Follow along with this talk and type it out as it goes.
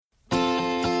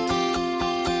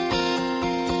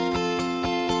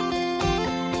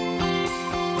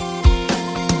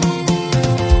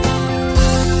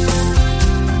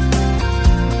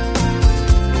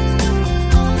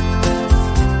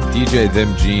DJ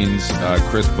Them Jeans,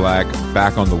 Chris Black,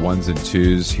 back on the ones and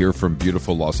twos here from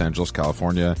beautiful Los Angeles,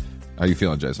 California. How you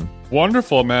feeling, Jason?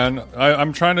 Wonderful, man.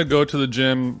 I'm trying to go to the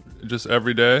gym just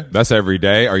every day. That's every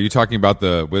day? Are you talking about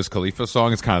the Wiz Khalifa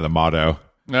song? It's kind of the motto.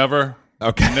 Never.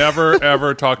 Okay. Never,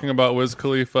 ever talking about Wiz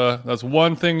Khalifa. That's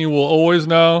one thing you will always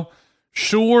know.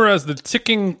 Sure as the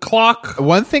ticking clock.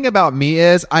 One thing about me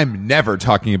is I'm never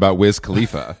talking about Wiz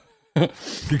Khalifa.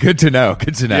 Good to know.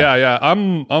 Good to know. Yeah.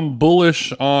 I'm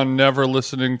bullish on never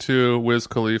listening to Wiz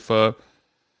Khalifa.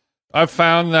 I've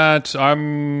found that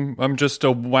I'm just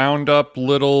a wound up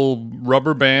little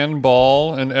rubber band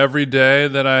ball, and every day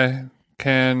that I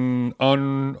can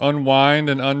unwind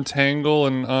and untangle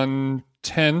and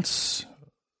untense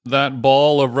that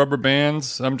ball of rubber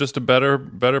bands, I'm just a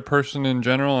better person in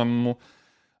general.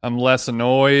 I'm less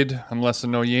annoyed. I'm less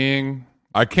annoying.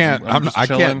 I can't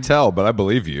tell, but I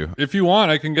believe you. If you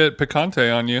want, I can get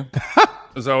picante on you.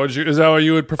 Is that what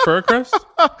you would prefer, Chris?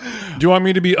 Do you want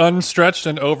me to be unstretched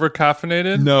and over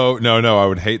caffeinated? No. I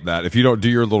would hate that. If you don't do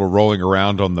your little rolling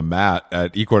around on the mat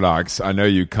at Equinox, I know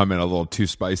you come in a little too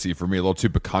spicy for me, a little too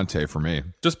picante for me.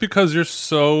 Just because you're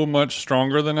so much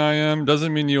stronger than I am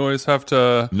doesn't mean you always have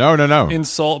to No.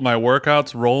 insult my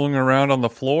workouts rolling around on the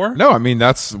floor. No, I mean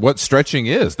that's what stretching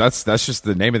is. That's just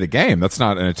the name of the game. That's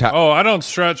not an attack. Oh, I don't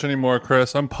stretch anymore,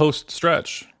 Chris. I'm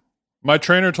post-stretch. My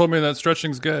trainer told me that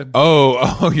stretching's good.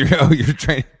 You're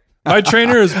training. My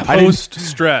trainer is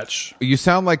post-stretch. You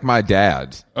sound like my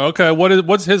dad. Okay,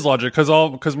 what's his logic?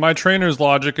 Because my trainer's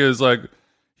logic is like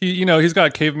he's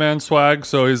got caveman swag,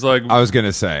 so he's like. I was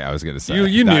gonna say.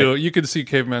 You knew you could see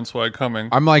caveman swag coming.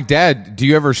 I'm like, Dad, do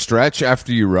you ever stretch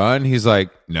after you run? He's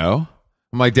like, no.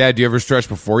 I'm like, Dad, do you ever stretch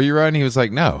before you run? He was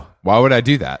like, no. Why would I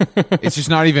do that? It's just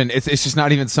not even. It's just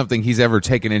not even something he's ever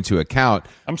taken into account.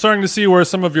 I'm starting to see where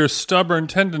some of your stubborn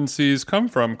tendencies come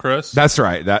from, Chris. That's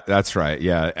right. That's right.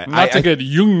 Yeah. Not to get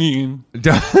Jungian,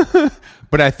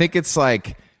 but I think it's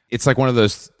like one of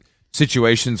those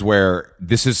situations where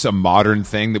this is a modern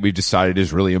thing that we've decided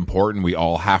is really important. We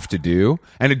all have to do,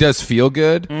 and it does feel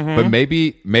good. Mm-hmm. But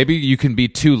maybe you can be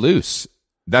too loose.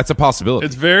 That's a possibility.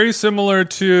 It's very similar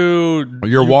to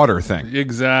your water thing.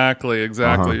 Exactly.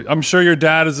 I'm sure your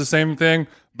dad is the same thing.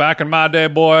 Back in my day,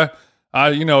 boy,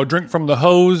 I drink from the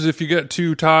hose if you get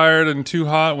too tired and too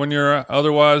hot when you're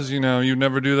otherwise, you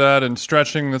never do that. And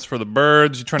stretching, that's for the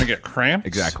birds. You're trying to get cramps.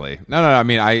 Exactly. No. I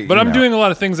mean, I'm doing a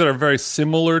lot of things that are very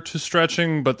similar to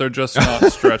stretching, but they're just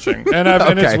not stretching. And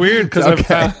it's weird because I've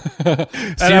found,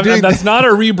 and that's not a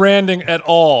rebranding at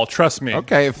all. Trust me.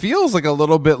 Okay, it feels like a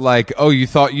little bit like, oh, you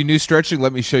thought you knew stretching?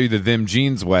 Let me show you the Them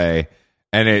Jeans way.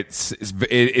 And it's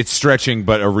stretching,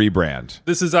 but a rebrand.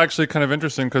 This is actually kind of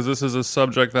interesting because this is a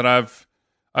subject that I've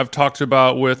talked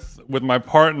about with my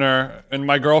partner, and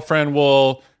my girlfriend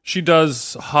she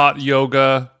does hot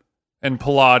yoga and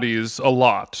Pilates a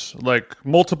lot, like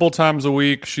multiple times a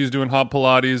week. She's doing hot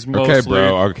Pilates mostly.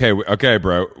 Okay,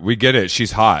 bro. We get it.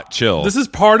 She's hot. Chill. This is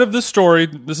part of the story.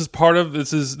 This is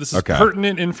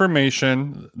pertinent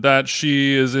information that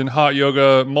she is in hot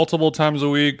yoga multiple times a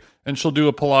week. And she'll do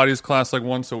a Pilates class like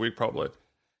once a week probably.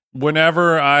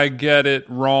 Whenever I get it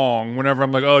wrong, whenever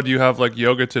I'm like, oh, do you have like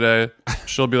yoga today?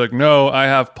 She'll be like, no, I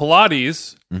have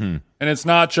Pilates. Mm-hmm. And it's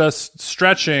not just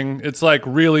stretching. It's like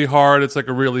really hard. It's like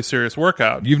a really serious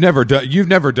workout. You've never done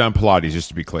Pilates, just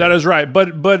to be clear. That is right.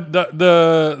 But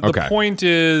the point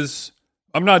is,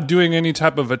 I'm not doing any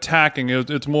type of attacking.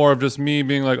 It's more of just me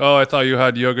being like, oh, I thought you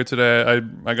had yoga today.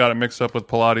 I got it mixed up with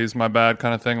Pilates. My bad,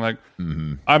 kind of thing. Like,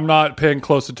 I'm not paying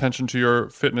close attention to your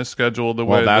fitness schedule the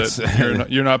way that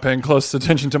you're not paying close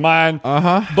attention to mine.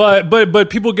 But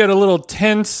people get a little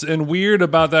tense and weird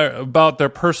about their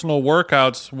personal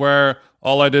workouts where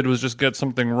all I did was just get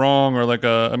something wrong or like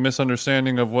a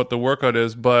misunderstanding of what the workout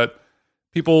is. But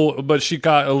she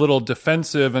got a little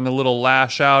defensive and a little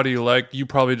lash outy, like you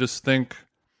probably just think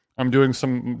I'm doing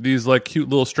these like cute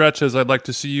little stretches. I'd like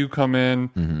to see you come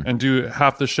in and do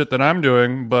half the shit that I'm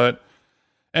doing, but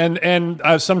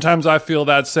sometimes I feel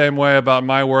that same way about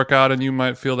my workout, and you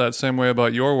might feel that same way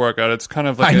about your workout. It's kind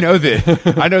of like I know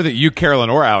that you, Carolyn,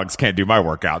 or Alex can't do my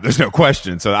workout. There's no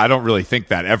question. So I don't really think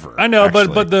that ever. I know, actually.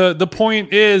 but the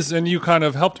point is, and you kind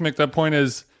of helped make that point,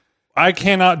 is I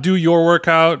cannot do your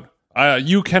workout.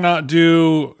 You cannot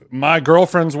do my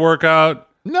girlfriend's workout.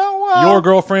 No, your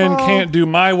girlfriend can't do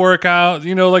my workout.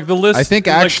 Like the list. I think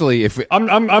actually, if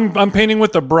I'm painting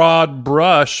with a broad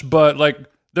brush, but like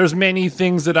there's many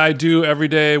things that I do every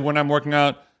day when I'm working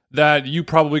out that you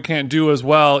probably can't do as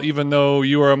well, even though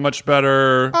you are a much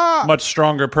better, much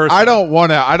stronger person. I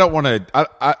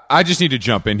just need to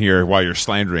jump in here while you're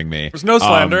slandering me. There's no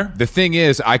slander. The thing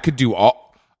is, I could do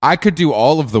I could do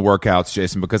all of the workouts,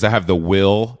 Jason, because I have the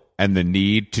will and the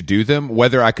need to do them.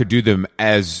 Whether I could do them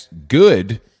as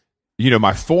good,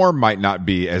 my form might not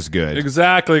be as good.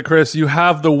 Exactly, Chris. You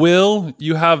have the will,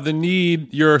 you have the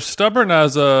need. You're stubborn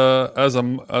as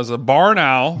a barn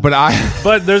owl.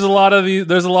 But there's a lot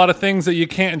of things that you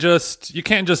can't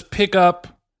just pick up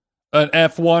an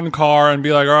F1 car and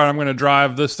be like, all right, I'm going to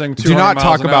drive this thing 200 miles an hour. Do not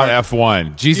talk about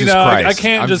F1. Jesus Christ. I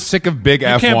can't I'm sick of big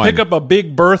F1. You can't pick up a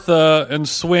Big Bertha and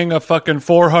swing a fucking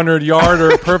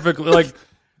 400-yarder perfectly. Like,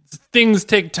 things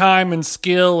take time and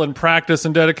skill and practice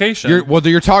and dedication.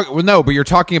 You're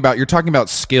talking about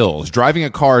skills. Driving a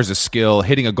car is a skill.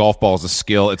 Hitting a golf ball is a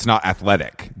skill. It's not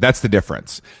athletic. That's the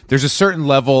difference. There's a certain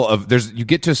level you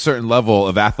get to a certain level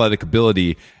of athletic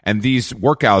ability, and these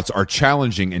workouts are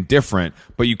challenging and different,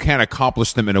 but you can't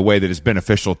accomplish them in a way that is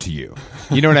beneficial to you.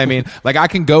 You know what I mean? Like, I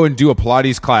can go and do a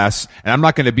Pilates class, and I'm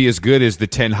not going to be as good as the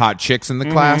 10 hot chicks in the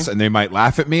class, and they might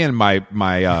laugh at me, and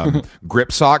my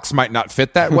grip socks might not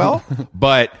fit that well,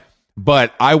 but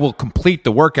I will complete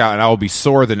the workout, and I will be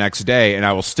sore the next day, and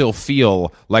I will still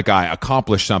feel like I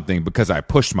accomplished something because I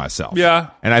pushed myself. Yeah.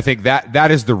 And I think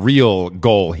that is the real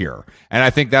goal here. And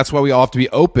I think that's why we all have to be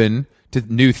open to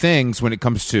new things when it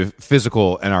comes to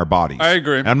physical and our bodies. I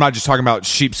agree. And I'm not just talking about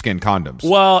sheepskin condoms.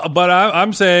 Well, but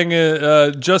I'm saying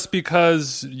just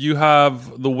because you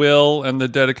have the will and the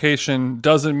dedication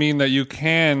doesn't mean that you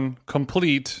can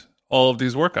complete all of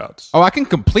these workouts. Oh, I can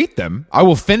complete them. I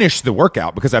will finish the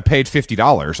workout because I paid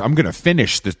 $50. I'm going to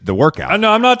finish the workout.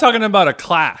 No, I'm not talking about a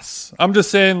class. I'm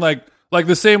just saying like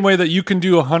the same way that you can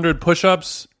do 100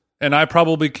 push-ups and I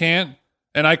probably can't,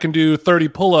 and I can do 30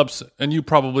 pull-ups and you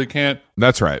probably can't.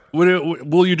 That's right.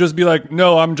 Will you just be like,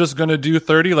 no, I'm just going to do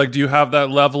 30? Like, do you have that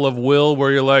level of will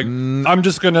where you're like, I'm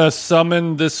just going to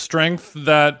summon this strength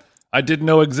that I didn't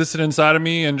know existed inside of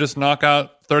me and just knock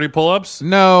out 30 pull-ups?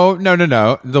 No.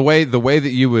 The way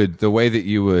that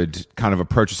you would kind of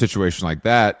approach a situation like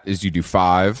that is you do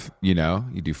 5, you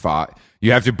do 5.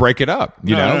 You have to break it up,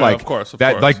 of course.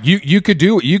 Like you could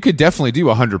definitely do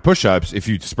 100 push-ups if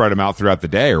you spread them out throughout the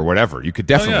day or whatever. You could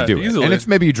definitely do easily. it. And if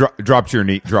maybe you drop to your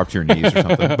knees or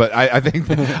something. But I think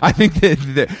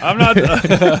that I'm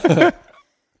not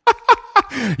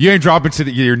you ain't dropping to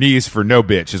your knees for no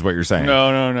bitch is what you're saying.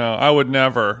 No. I would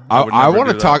never. I want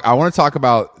to talk. I want to talk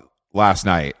about last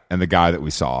night and the guy that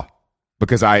we saw,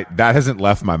 because that hasn't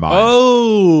left my mind.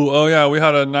 Oh yeah, we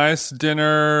had a nice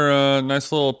dinner,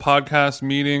 nice little podcast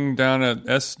meeting down at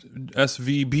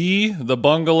SVB, the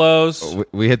bungalows.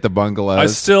 We hit the bungalows. I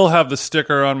still have the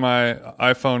sticker on my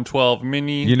iPhone 12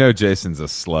 mini. Jason's a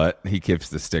slut. He keeps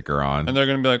the sticker on, and they're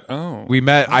gonna be like, "Oh." We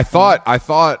met. I thought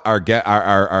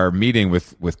our meeting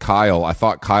with Kyle. I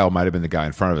thought Kyle might have been the guy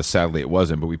in front of us. Sadly, it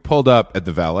wasn't. But we pulled up at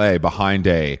the valet behind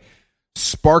a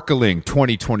sparkling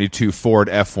 2022 Ford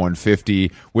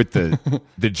F-150 with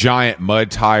the giant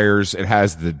mud tires. It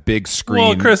has the big screen.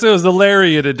 Well, Chris, it was the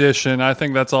Lariat edition. I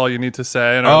think that's all you need to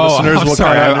say, and our listeners will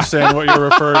kind of understand what you're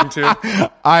referring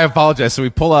to. I apologize. So we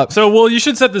pull up. So, you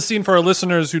should set the scene for our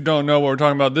listeners who don't know what we're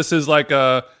talking about. This is like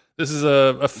a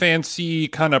fancy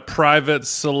kind of private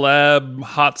celeb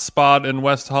hotspot in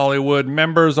West Hollywood,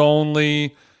 members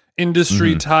only.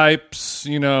 Industry types,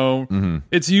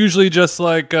 it's usually just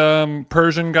like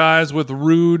Persian guys with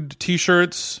rude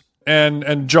t-shirts and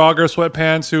jogger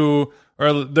sweatpants who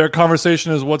are, their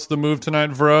conversation is, what's the move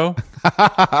tonight, bro?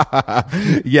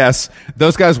 Yes,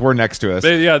 those guys were next to us.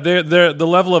 The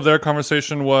level of their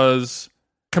conversation was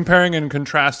comparing and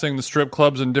contrasting the strip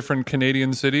clubs in different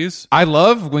Canadian cities. I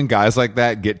love when guys like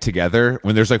that get together,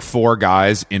 when there's like 4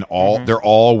 guys in all, they're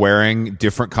all wearing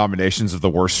different combinations of the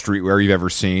worst streetwear you've ever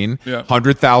seen. Yeah.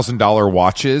 $100,000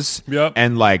 watches. Yep.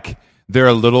 And like, they're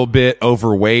a little bit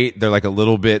overweight. They're like a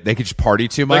little bit, they could just party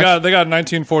too much. They got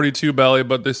 1942 belly,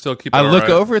 but they still keep it I look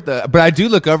over but I do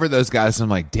look over those guys and I'm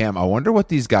like, damn, I wonder what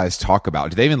these guys talk about.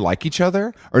 Do they even like each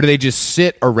other? Or do they just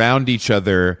sit around each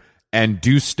other and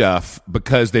do stuff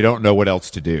because they don't know what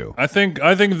else to do? I think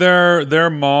their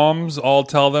moms all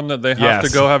tell them that they have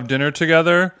to go have dinner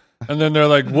together, and then they're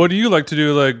like, "What do you like to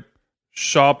do? Like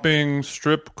shopping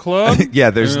strip club?" Yeah,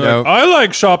 there's no. Like, I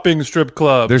like shopping strip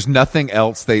club. There's nothing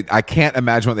else I can't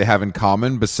imagine what they have in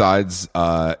common besides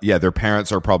their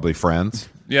parents are probably friends.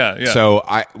 Yeah. So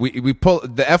we pull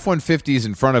the F-150s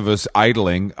in front of us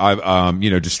idling,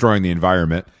 destroying the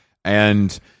environment,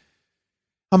 and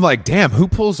I'm like, damn, who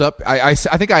pulls up? I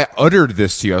think I uttered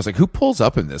this to you. I was like, who pulls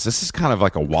up in this? This is kind of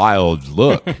like a wild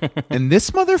look. And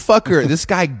this motherfucker, this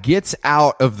guy gets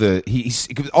out of the. He's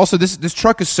also this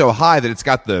truck is so high that it's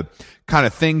got the kind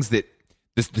of things that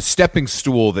the stepping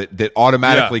stool that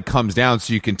automatically comes down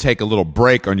so you can take a little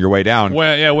break on your way down.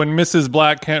 When Mrs.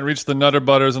 Black can't reach the Nutter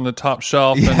Butters on the top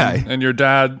shelf and your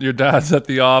dad's at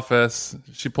the office,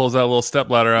 she pulls that little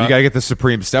stepladder out. You got to get the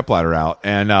Supreme stepladder out.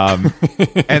 And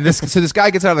and this guy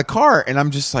gets out of the car and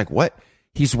I'm just like, what?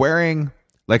 He's wearing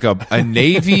like a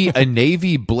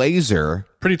navy blazer.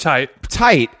 Pretty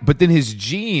tight, but then his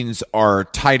jeans are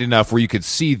tight enough where you could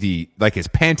see his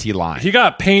panty line. He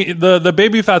got paint. The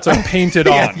baby fats are painted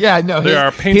on. They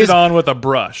are painted on with a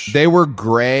brush. They were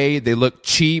gray. They looked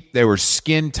cheap. They were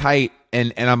skin tight.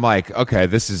 And I'm like, okay,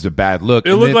 this is a bad look.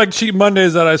 It looked like Cheap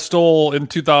Mondays that I stole in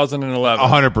 2011.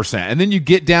 100%. And then you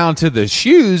get down to the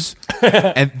shoes,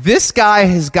 and this guy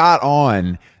has got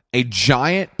on a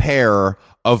giant pair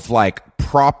of like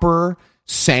proper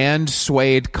sand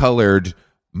suede colored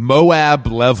Moab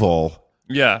level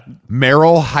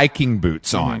Merrill hiking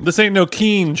boots on. This ain't no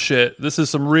Keen shit. This is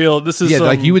some real.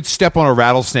 Like you would step on a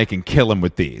rattlesnake and kill him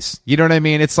with these. You know what I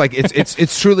mean? It's like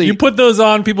it's truly. You put those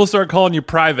on, people start calling you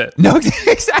private. No,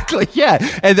 exactly.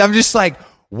 Yeah, and I'm just like,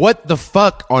 what the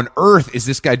fuck on earth is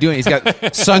this guy doing? He's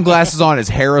got sunglasses on, his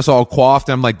hair is all coiffed.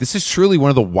 And I'm like, this is truly one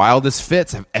of the wildest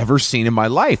fits I've ever seen in my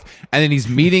life. And then he's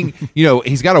meeting,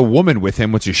 he's got a woman with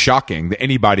him, which is shocking that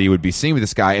anybody would be seen with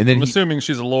this guy. And then I'm assuming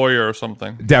she's a lawyer or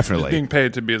something. Definitely. She's being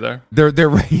paid to be there. They're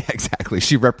yeah, exactly.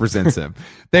 She represents him.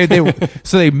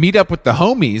 So they meet up with the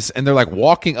homies and they're like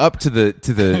walking up to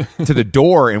the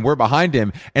door and we're behind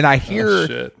him. And I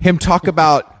hear him talk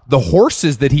about the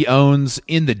horses that he owns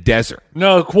in the desert.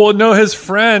 No, his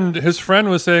friend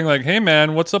was saying like, "Hey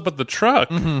man, what's up with the truck?"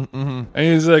 And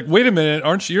he's like, "Wait a minute,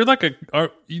 don't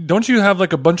you have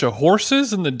like a bunch of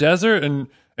horses in the desert?"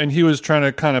 And he was trying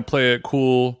to kind of play it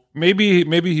cool. Maybe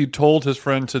he told his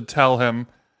friend to tell him,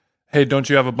 "Hey, don't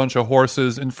you have a bunch of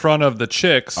horses in front of the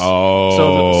chicks?"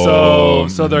 Oh,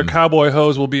 so their cowboy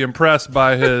hoes will be impressed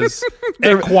by his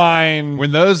equine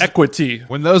equity.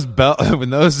 When those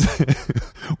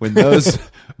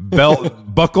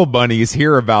buckle bunnies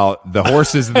hear about the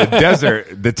horses in the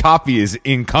desert, the toppy is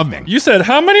incoming. You said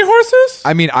how many horses?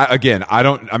 I mean,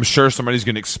 I'm sure somebody's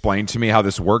going to explain to me how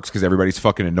this works because everybody's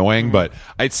fucking annoying. But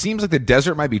it seems like the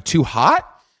desert might be too hot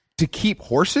to keep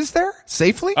horses there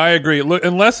safely. I agree. Look,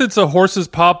 unless it's a horses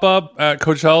pop up at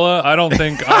Coachella, I don't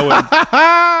think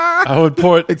I would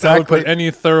put any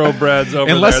thoroughbreds over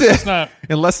there.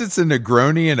 Unless it's a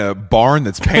Negroni in a barn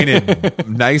that's painted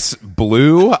nice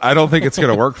blue, I don't think it's going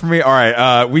to work for me. All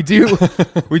right, we do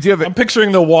have. I'm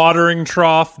picturing the watering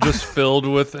trough just filled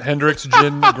with Hendrick's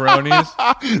gin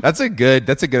Negronis. That's a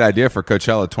good idea for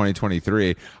Coachella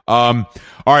 2023. All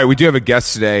right, we do have a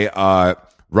guest today.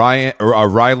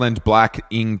 Ryland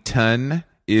Blackinton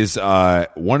is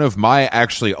one of my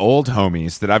actually old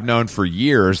homies that I've known for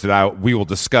years we will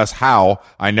discuss how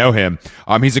I know him.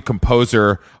 He's a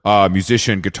composer,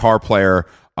 musician, guitar player,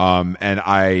 and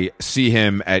I see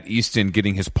him at Easton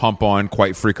getting his pump on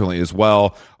quite frequently as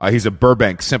well. He's a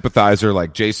Burbank sympathizer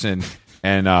like Jason.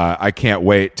 And I can't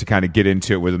wait to kind of get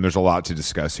into it with him. There's a lot to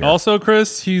discuss here. Also,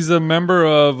 Chris, he's a member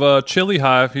of Chili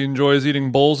Hive. He enjoys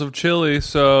eating bowls of chili.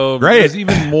 So great. There's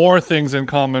even more things in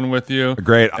common with you.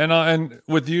 Great. And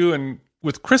with you and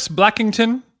with Chris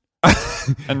Blackington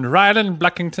and Ryland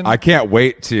Blackinton. I can't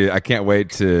wait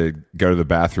to go to the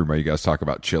bathroom while you guys talk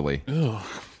about chili. Ugh.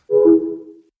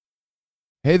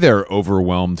 Hey there,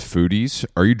 overwhelmed foodies.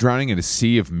 Are you drowning in a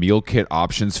sea of meal kit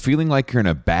options, feeling like you're in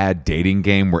a bad dating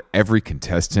game where every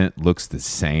contestant looks the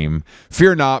same?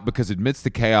 Fear not, because amidst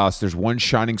the chaos, there's one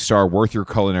shining star worth your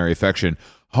culinary affection.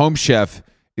 Home Chef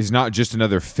is not just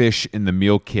another fish in the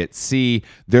meal kit sea.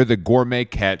 They're the gourmet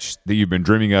catch that you've been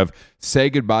dreaming of.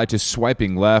 Say goodbye to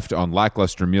swiping left on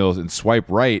lackluster meals and swipe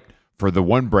right for the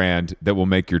one brand that will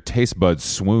make your taste buds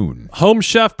swoon. Home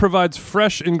Chef provides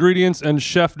fresh ingredients and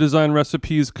chef-design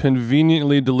recipes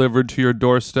conveniently delivered to your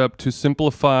doorstep to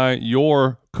simplify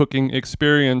your cooking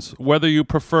experience. Whether you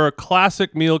prefer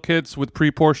classic meal kits with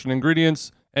pre-portioned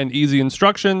ingredients and easy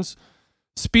instructions,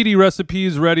 speedy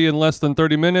recipes ready in less than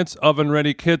 30 minutes,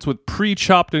 oven-ready kits with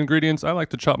pre-chopped ingredients, I like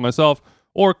to chop myself,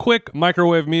 or quick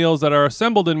microwave meals that are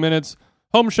assembled in minutes,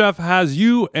 Home Chef has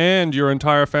you and your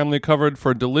entire family covered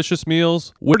for delicious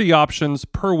meals, witty options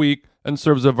per week, and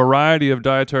serves a variety of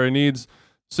dietary needs,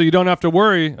 so you don't have to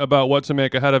worry about what to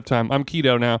make ahead of time. I'm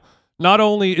keto now. Not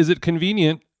only is it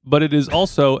convenient, but it is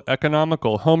also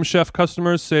economical. Home Chef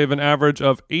customers save an average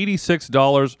of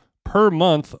 $86 per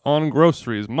month on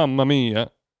groceries. Mamma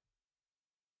mia.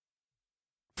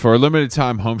 For a limited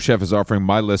time, Home Chef is offering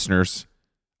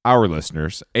our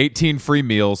listeners, 18 free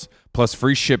meals plus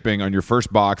free shipping on your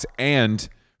first box and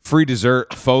free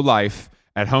dessert for life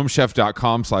at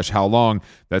homechef.com/howlong.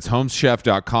 That's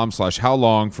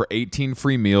homechef.com/howlong for 18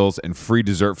 free meals and free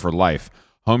dessert for life.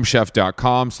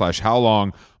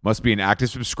 homechef.com/howlong. Must be an active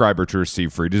subscriber to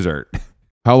receive free dessert.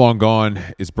 How Long Gone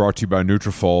is brought to you by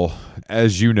Nutrafol.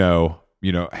 As you know,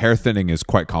 hair thinning is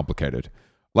quite complicated.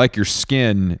 Like your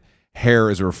skin, hair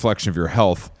is a reflection of your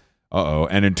health.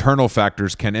 And internal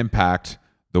factors can impact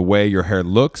the way your hair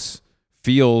looks,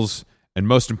 feels, and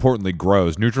most importantly,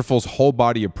 grows. Nutrafol's whole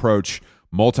body approach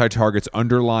multi-targets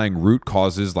underlying root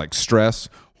causes like stress,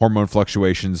 hormone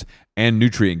fluctuations, and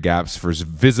nutrient gaps for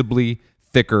visibly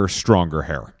thicker, stronger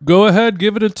hair. Go ahead,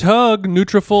 give it a tug.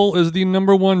 Nutrafol is the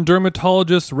 #1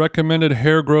 dermatologist recommended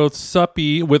hair growth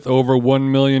suppy with over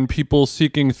 1 million people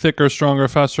seeking thicker, stronger,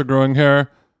 faster growing hair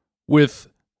with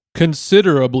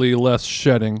considerably less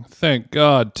shedding. Thank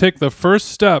God. Take the first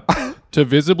step to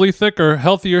visibly thicker,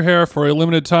 healthier hair for a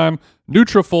limited time.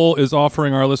 Nutrafol is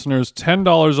offering our listeners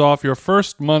 $10 off your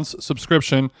first month's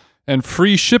subscription and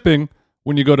free shipping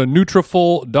when you go to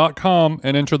Nutrafol.com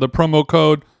and enter the promo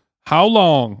code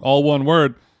HOWLONG, all one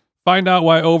word. Find out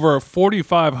why over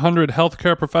 4,500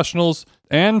 healthcare professionals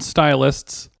and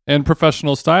stylists and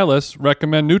professional stylists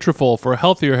recommend Nutrafol for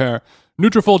healthier hair.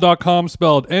 Nutrafol.com,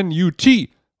 spelled Nutrafol.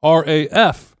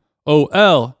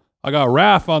 I got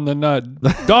RAF on the nut.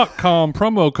 .com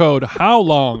promo code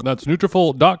HOWLONG. That's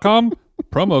Nutrafol.com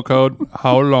promo code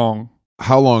HOWLONG.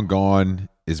 How Long Gone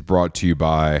is brought to you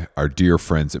by our dear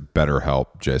friends at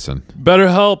BetterHelp, Jason.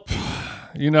 BetterHelp.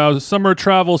 Summer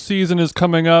travel season is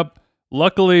coming up.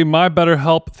 Luckily, my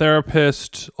BetterHelp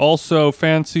therapist also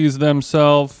fancies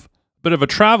themselves a bit of a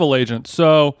travel agent.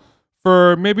 So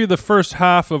for maybe the first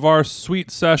half of our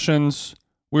sweet sessions,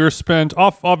 we were spent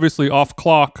obviously off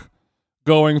clock,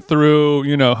 going through,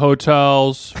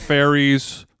 hotels,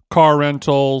 ferries, car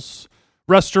rentals,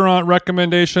 restaurant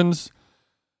recommendations.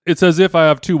 It's as if I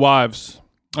have two wives.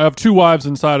 I have two wives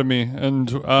inside of me, and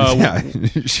yeah,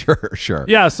 sure.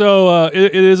 Yeah, so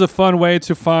it is a fun way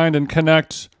to find and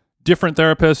connect different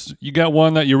therapists. You get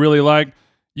one that you really like.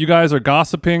 You guys are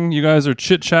gossiping. You guys are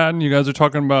chit-chatting. You guys are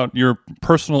talking about your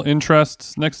personal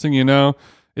interests. Next thing you know,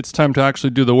 it's time to actually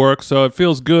do the work. So it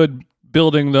feels good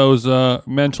building those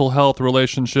mental health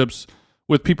relationships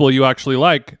with people you actually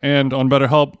like. And on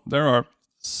BetterHelp, there are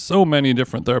so many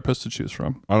different therapists to choose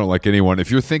from. I don't like anyone. If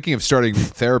you're thinking of starting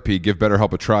therapy, give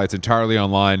BetterHelp a try. It's entirely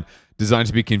online, designed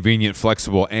to be convenient,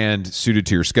 flexible, and suited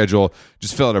to your schedule.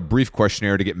 Just fill out a brief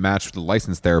questionnaire to get matched with a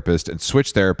licensed therapist and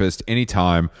switch therapist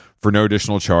anytime for no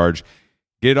additional charge.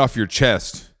 Get it off your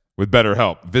chest with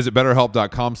BetterHelp. Visit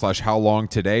BetterHelp.com/howlong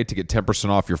today to get 10%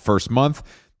 off your first month.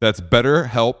 That's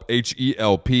BetterHelp,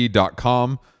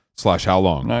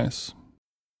 HELP.com/howlong. Nice.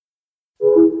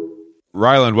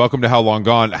 Ryland, welcome to How Long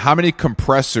Gone. How many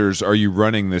compressors are you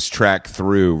running this track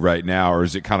through right now, or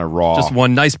is it kind of raw? Just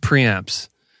one. Nice preamps.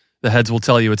 The heads will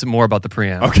tell you it's more about the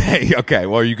preamp. Okay.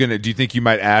 Well, do you think you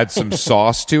might add some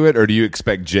sauce to it, or do you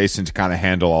expect Jason to kind of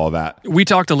handle all of that? We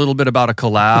talked a little bit about a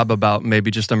collab, about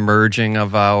maybe just a merging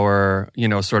of our,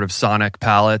 sort of sonic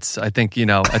palettes. I think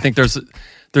there's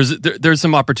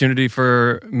some opportunity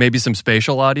for maybe some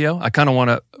spatial audio. I kind of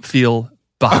want to feel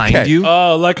behind you.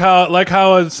 Oh, like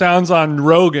how it sounds on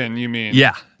Rogan, you mean?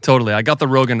 Yeah, totally. I got the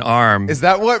Rogan arm. Is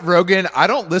that what Rogan? I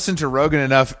don't listen to Rogan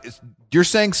enough. You're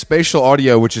saying spatial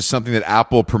audio, which is something that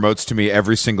Apple promotes to me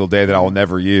every single day that I will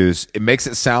never use. It makes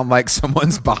it sound like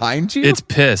someone's behind you? It's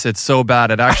piss. It's so bad.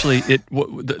 It actually,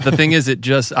 the thing is,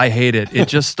 I hate it. It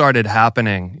just started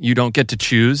happening. You don't get to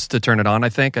choose to turn it on, I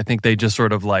think. I think they just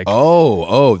sort of like...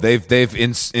 they've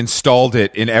installed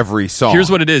it in every song.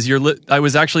 Here's what it is. I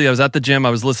was at the gym. I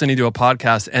was listening to a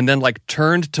podcast and then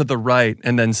turned to the right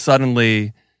and then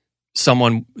suddenly...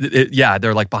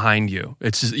 they're like behind you.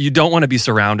 It's just, you don't want to be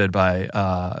surrounded by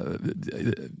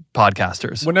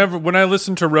podcasters. When I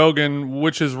listen to Rogan,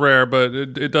 which is rare, but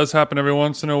it does happen every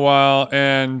once in a while,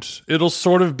 and it'll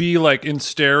sort of be like in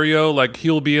stereo, like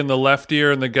he'll be in the left ear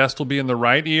and the guest will be in the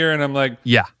right ear, and I'm like,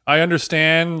 yeah, I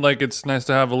understand, like it's nice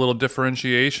to have a little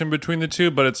differentiation between the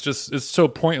two, but it's so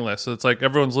pointless. It's like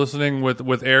everyone's listening with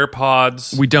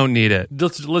AirPods. We don't need it.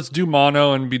 Let's do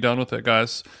mono and be done with it,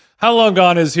 guys. How Long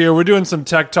Gone is here. We're doing some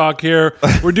tech talk here.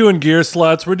 We're doing gear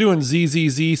sluts. We're doing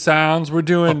ZZZ sounds. We're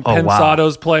doing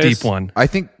Pensado's plays. Deep one. I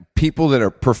think people that are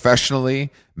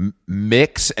professionally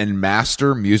mix and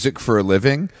master music for a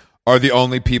living are the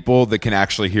only people that can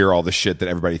actually hear all the shit that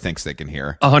everybody thinks they can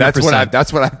hear. 100%.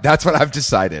 That's what I've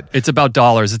decided. It's about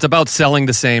dollars. It's about selling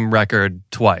the same record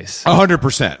twice.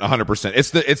 100%. It's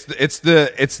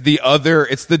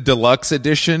the deluxe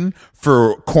edition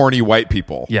for corny white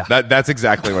people. Yeah. That's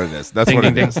exactly what it is. That's what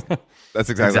it is. That's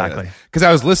exactly. Because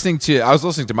I was listening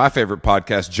to my favorite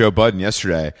podcast, Joe Budden,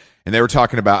 yesterday, and they were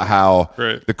talking about how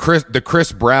the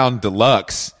Chris Brown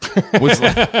Deluxe was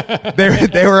like,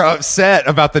 they were upset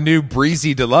about the new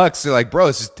Breezy Deluxe. They're like,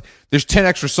 bro, there's 10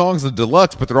 extra songs in the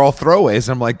Deluxe, but they're all throwaways.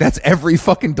 And I'm like, that's every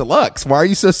fucking Deluxe. Why are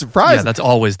you so surprised? Yeah, that's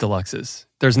always Deluxes.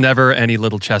 There's never any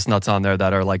little chestnuts on there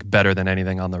that are like better than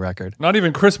anything on the record. Not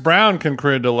even Chris Brown can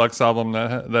create a deluxe album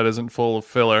that isn't full of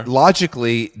filler.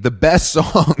 Logically, the best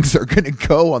songs are going to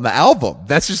go on the album.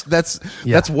 That's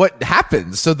what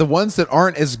happens. So the ones that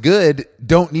aren't as good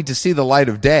don't need to see the light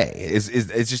of day.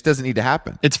 It just doesn't need to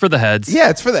happen. It's for the heads. Yeah,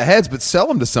 it's for the heads, but sell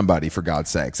them to somebody, for God's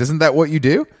sakes. Isn't that what you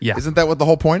do? Yeah. Isn't that what the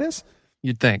whole point is?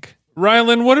 You'd think.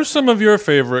 Ryland, what are some of your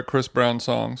favorite Chris Brown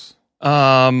songs?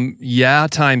 Yeah,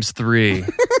 times 3.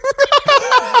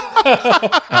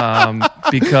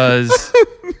 Because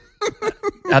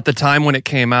at the time when it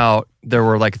came out, there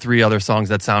were like 3 other songs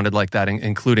that sounded like that,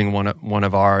 including one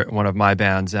of my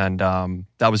bands, and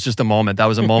that was just a moment. That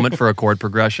was a moment for a chord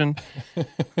progression,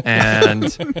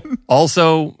 and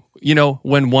also, you know,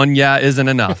 when one yeah isn't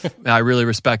enough. I really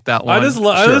respect that one. I just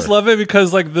love it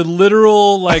because like the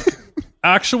literal like.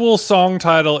 Actual song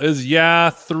title is Yeah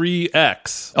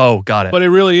 3X. Oh, got it. But it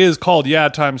really is called Yeah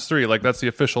times 3. Like that's the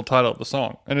official title of the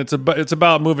song, and it's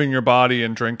about moving your body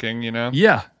and drinking. You know.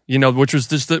 Yeah, you know, which was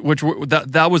just that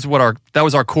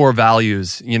was our core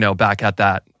values. You know, back at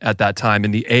that time in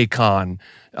the Akon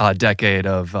decade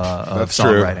of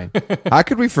songwriting. How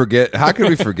could we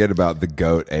forget about the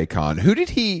GOAT Akon? Who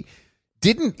did he?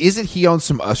 Isn't he on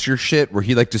some Usher shit where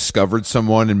he like discovered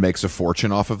someone and makes a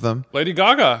fortune off of them? Lady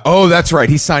Gaga. Oh, that's right.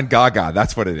 He signed Gaga.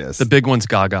 That's what it is. The big one's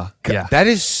Gaga. Yeah. That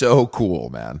is so cool,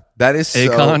 man. That is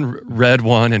Akon, Red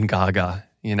One, and Gaga.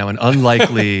 You know, an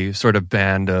unlikely sort of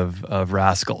band of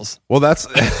rascals. Well, that's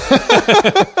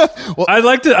well, I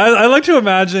like to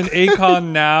imagine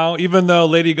Akon now, even though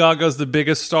Lady Gaga's the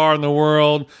biggest star in the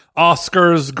world,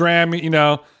 Oscars, Grammy, you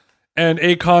know, and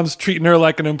Akon's treating her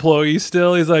like an employee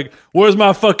still. He's like, where's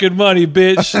my fucking money,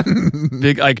 bitch?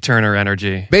 Big Ike Turner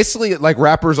energy. Basically, like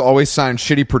rappers always sign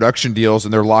shitty production deals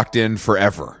and they're locked in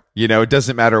forever. You know, it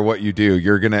doesn't matter what you do.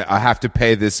 I have to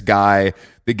pay this guy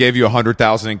that gave you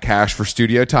 $100,000 in cash for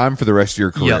studio time for the rest of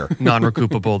your career. Yep,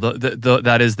 non-recoupable.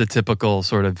 That is the typical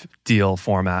sort of deal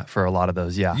format for a lot of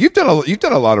those. Yeah, you've done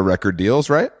a lot of record deals,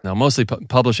 right? No, mostly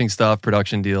publishing stuff,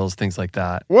 production deals, things like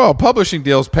that. Well, publishing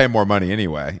deals pay more money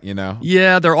anyway. You know.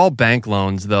 Yeah, they're all bank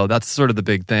loans though. That's sort of the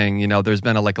big thing. You know, there's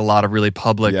been a lot of really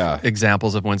public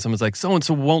examples of when someone's like, so and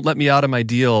so won't let me out of my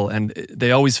deal, and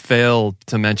they always fail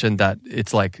to mention that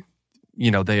it's like, you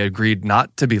know, they agreed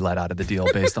not to be let out of the deal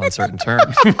based on certain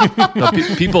terms.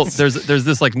 People, there's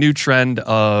this like new trend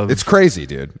of it's crazy,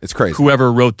 dude. It's crazy.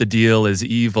 Whoever wrote the deal is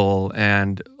evil,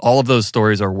 and all of those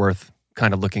stories are worth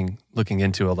kind of looking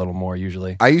into a little more.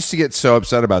 Usually, I used to get so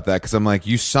upset about that because I'm like,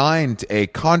 you signed a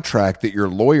contract that your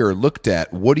lawyer looked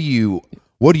at. What do you,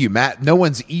 Matt? No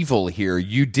one's evil here.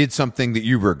 You did something that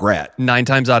you regret. 9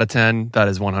 times out of 10, that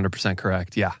is 100%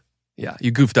 correct. Yeah. Yeah,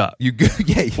 you goofed up.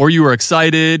 Yeah. Or you were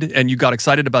excited, and you got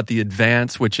excited about the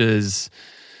advance, which is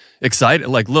excited.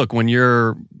 Like, look, when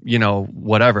you're, you know,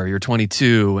 whatever, you're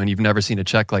 22 and you've never seen a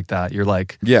check like that, you're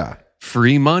like, yeah,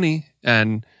 free money,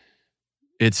 and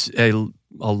it's a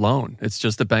loan. It's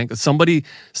just a bank. Some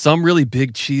really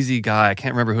big cheesy guy, I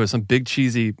can't remember who, some big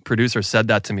cheesy producer said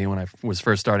that to me when I was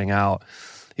first starting out.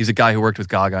 He's a guy who worked with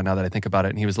Gaga, now that I think about it,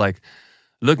 and he was like,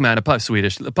 look, man, a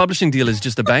publishing deal is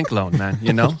just a bank loan, man,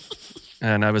 you know?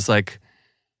 And I was like,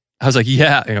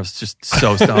 yeah. And I was just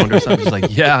so stoned or something. I was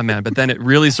like, yeah, man. But then it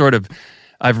really sort of,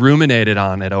 I've ruminated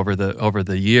on it over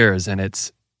the years, and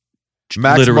it's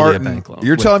literally Martin, a bank loan.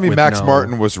 You're telling me Max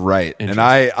Martin was right. Interest. And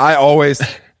I always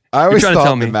thought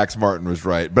that me. Max Martin was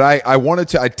right. But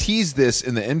I teased this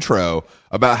in the intro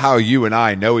about how you and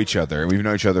I know each other, and we've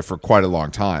known each other for quite a long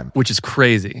time. Which is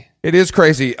crazy. It is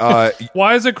crazy.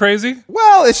 Why is it crazy?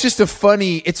 Well, it's just it's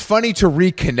funny to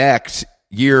reconnect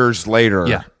years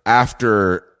later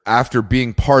after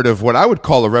being part of what I would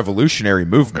call a revolutionary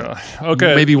movement.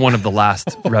 Okay. Maybe one of the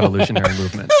last revolutionary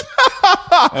movements.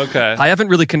 Okay. I haven't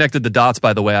really connected the dots,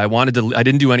 by the way. I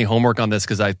didn't do any homework on this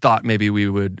because I thought maybe we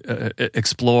would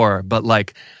explore, but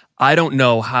like, I don't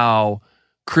know how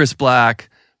Chris Black,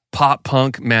 pop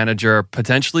punk manager,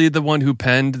 potentially the one who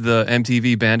penned the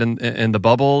MTV Band in the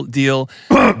Bubble deal,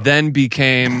 then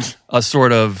became a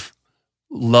sort of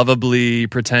lovably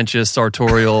pretentious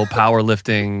sartorial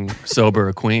powerlifting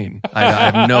sober queen. I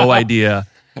have no idea.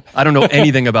 I don't know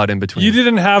anything about in between. You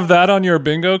didn't have that on your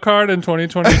bingo card in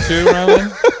 2022,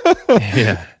 Ryland?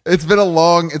 Yeah. It's been a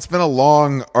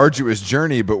long, arduous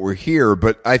journey, but we're here.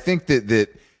 But I think that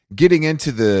getting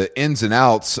into the ins and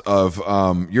outs of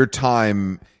your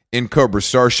time in Cobra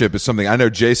Starship is something I know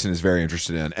Jason is very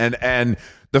interested in. And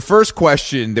the first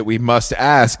question that we must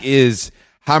ask is,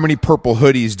 how many purple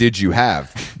hoodies did you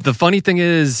have? The funny thing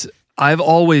is, I've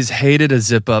always hated a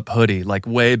zip-up hoodie. Like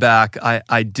way back,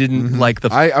 I didn't like the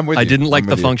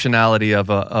functionality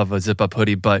of a zip-up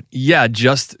hoodie. But yeah,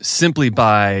 just simply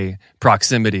by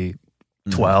proximity,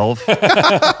 12.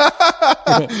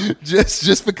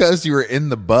 just because you were in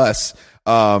the bus.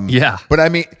 Yeah. But I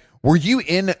mean, were you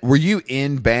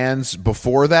in bands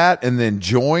before that and then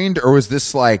joined, or was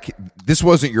this this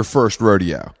wasn't your first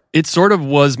rodeo? It sort of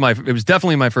was it was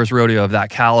definitely my first rodeo of that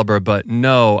caliber, but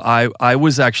no, I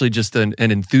was actually just an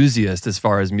enthusiast as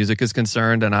far as music is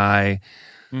concerned, and I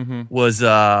was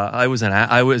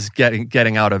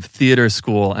getting out of theater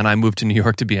school, and I moved to New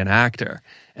York to be an actor.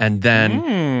 And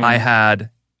then I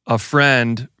had a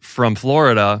friend from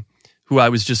Florida who I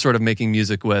was just sort of making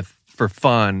music with for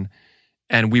fun,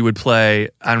 and we would play,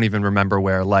 I don't even remember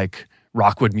where, like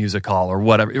Rockwood Music Hall or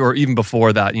whatever, or even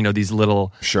before that, these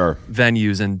little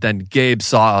venues. And then Gabe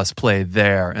saw us play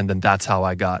there, and then that's how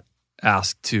I got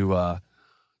asked to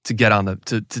get on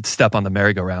to step on the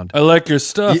merry-go-round. I like your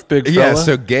stuff, big fella. Yeah,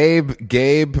 so Gabe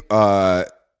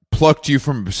plucked you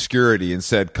from obscurity and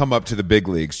said, "Come up to the big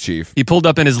leagues, Chief." He pulled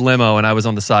up in his limo, and I was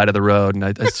on the side of the road, and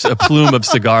a plume of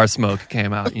cigar smoke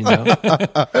came out. You had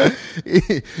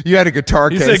a guitar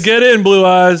case. He said, "Get in, Blue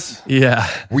Eyes." Yeah.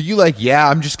 Were you like, "Yeah,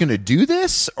 I'm just going to do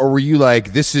this," or were you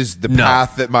like, "This is the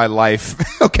path that my life"?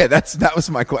 Okay, that was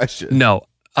my question. No,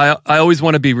 I always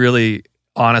want to be really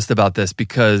honest about this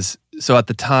because so at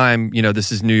the time,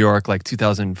 this is New York, like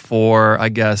 2004, I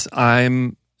guess.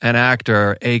 I'm an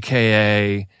actor,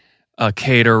 aka a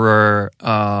caterer,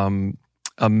 a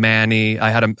manny. I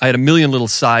had a million little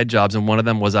side jobs, and one of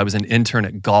them was I was an intern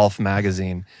at Golf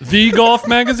Magazine. The Golf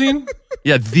Magazine?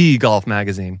 Yeah, The Golf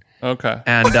Magazine. Okay.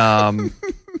 And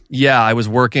I was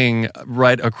working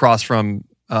right across from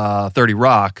 30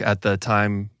 Rock at the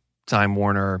Time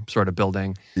Warner sort of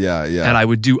building. Yeah. And I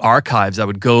would do archives. I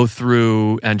would go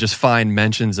through and just find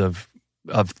mentions of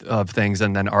things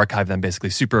and then archive them,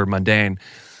 basically super mundane.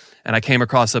 And I came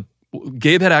across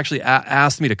Gabe had actually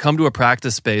asked me to come to a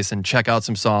practice space and check out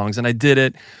some songs, and I did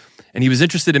it. And he was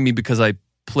interested in me because I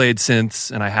played synths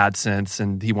and I had synths,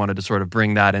 and he wanted to sort of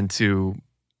bring that into,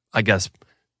 I guess,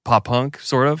 pop punk,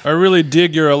 sort of. I really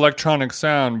dig your electronic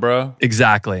sound, bro.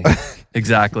 Exactly.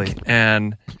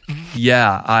 And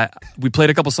we played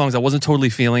a couple songs. I wasn't totally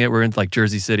feeling it. We were in like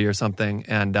Jersey City or something,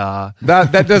 and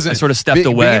that doesn't. I sort of stepped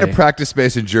away. Being in a practice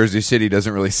space in Jersey City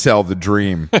doesn't really sell the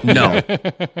dream. No,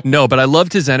 but I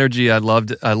loved his energy. I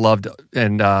loved,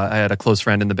 and I had a close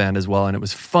friend in the band as well, and it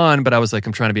was fun. But I was like,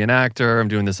 I'm trying to be an actor. I'm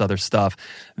doing this other stuff.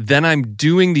 Then I'm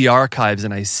doing the archives,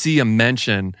 and I see a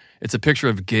mention. It's a picture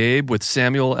of Gabe with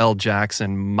Samuel L.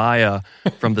 Jackson, Maya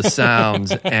from The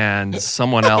Sounds, and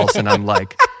someone else, and I'm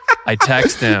like, I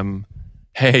text him,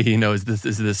 "Hey, is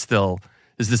this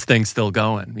thing still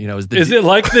going? Is it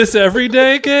like this every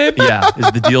day, Gabe?" Yeah,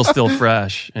 is the deal still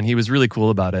fresh? And he was really cool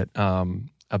about it,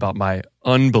 about my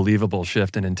unbelievable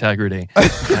shift in integrity.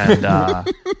 And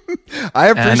I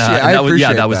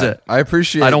appreciate that was it. I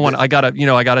appreciate. I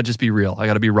gotta just be real. I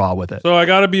gotta be raw with it. So I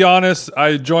gotta be honest.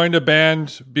 I joined a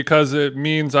band because it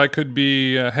means I could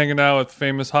be hanging out with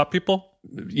famous hot people.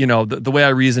 The way I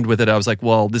reasoned with it, I was like,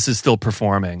 well, this is still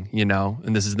performing,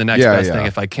 and this is the next best thing.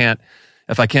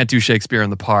 If I can't do Shakespeare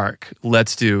in the Park,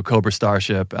 let's do Cobra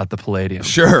Starship at the Palladium.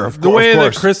 Sure. The way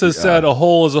that Chris has said a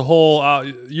hole is a hole,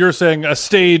 you're saying a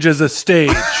stage is a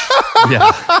stage.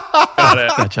 Yeah. Got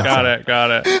it.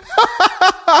 God,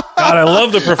 I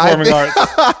love the performing arts.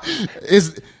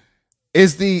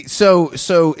 Is the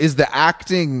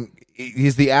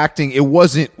acting,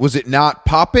 was it not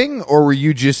popping, or were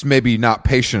you just maybe not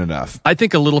patient enough? I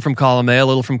think a little from column A, a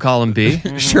little from column B.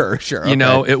 Sure. Okay.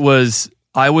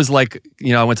 I was like,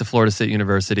 I went to Florida State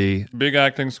University. Big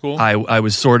acting school. I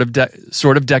was sort of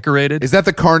decorated. Is that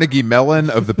the Carnegie Mellon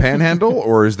of the Panhandle,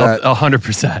 or is that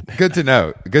 100%? Good to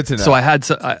know. So I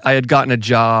had gotten a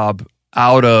job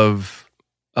out of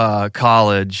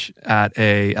college at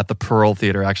the Pearl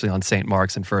Theater, actually on St.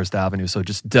 Mark's and First Avenue. So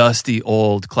just dusty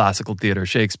old classical theater,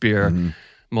 Shakespeare,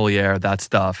 Moliere, that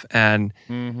stuff. And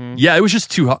it was just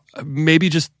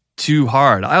too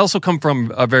hard. I also come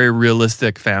from a very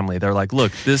realistic family. They're like,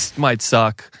 look, this might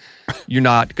suck. You're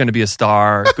not going to be a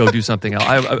star. Go do something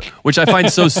else. Which I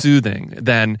find so soothing.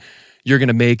 Then you're going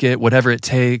to make it, whatever it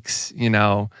takes,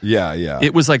 Yeah.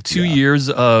 It was like 2 years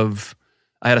of,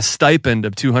 I had a stipend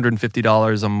of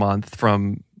 $250 a month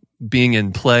from being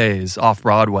in plays off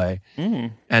Broadway.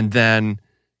 And then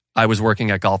I was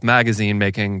working at Golf Magazine,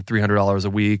 making $300 a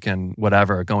week and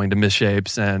whatever, going to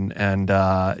misshapes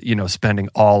and spending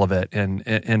all of it in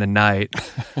a night.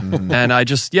 And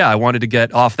I wanted to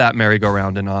get off that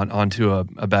merry-go-round and onto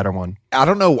a better one. I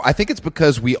don't know. I think it's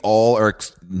because we all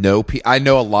I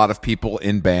know a lot of people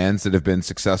in bands that have been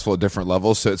successful at different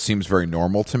levels, so it seems very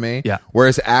normal to me. Yeah.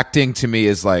 Whereas acting to me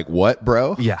is like, what,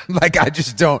 bro? Yeah. Like, I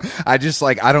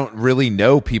don't really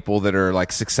know people that are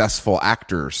like successful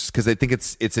actors because I think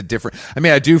it's a different. I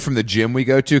mean, I do from the gym we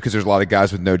go to because there's a lot of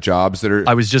guys with no jobs that are.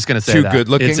 I was just going to say too that. good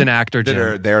looking. It's an actor that gym.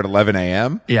 are there at 11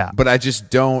 a.m. Yeah. But I just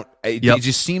don't. It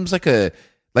just seems like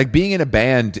like being in a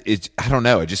band is, I don't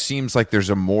know. It just seems like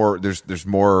there's more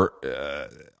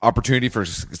opportunity for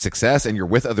success, and you're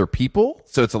with other people,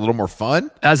 so it's a little more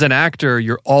fun. As an actor,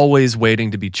 you're always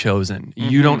waiting to be chosen.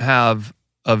 You don't have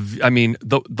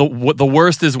the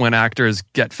worst is when actors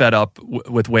get fed up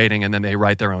with waiting and then they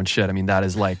write their own shit. I mean, that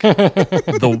is like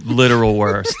the literal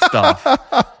worst stuff.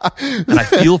 And I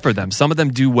feel for them. Some of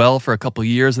them do well for a couple of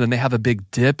years and then they have a big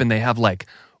dip and they have like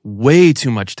way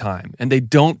too much time and they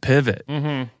don't pivot,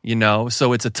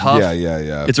 so it's a tough,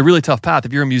 it's a really tough path.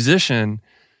 If you're a musician,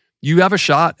 you have a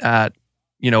shot at,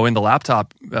 in the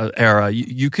laptop era,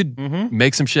 you could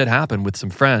make some shit happen with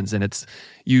some friends and it's,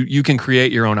 you can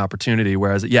create your own opportunity.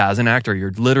 Whereas, as an actor,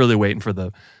 you're literally waiting for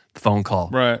the phone call.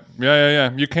 Right.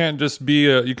 Yeah. You can't just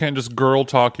girl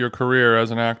talk your career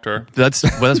as an actor. That's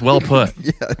well put.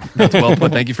 That's well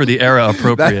put. Thank you for the era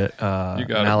appropriate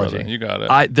analogy. You got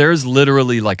it. There's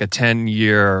literally like a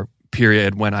 10-year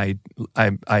period when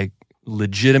I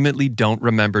legitimately don't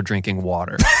remember drinking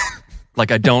water.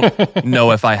 Like I don't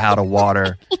know if I had a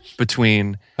water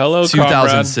between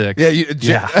 2006.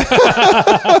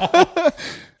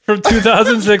 From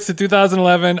 2006 to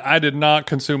 2011, I did not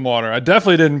consume water. I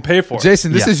definitely didn't pay for it.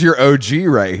 Jason, this is your OG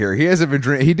right here. He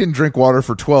didn't drink water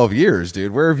for 12 years,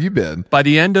 dude. Where have you been? By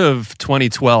the end of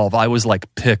 2012, I was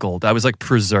like pickled. I was like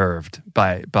preserved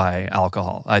by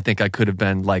alcohol. I think I could have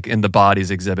been like in the Bodies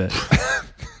exhibit.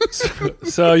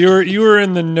 So you were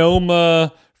in the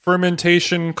Noma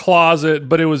fermentation closet,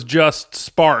 but it was just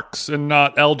sparks and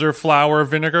not elderflower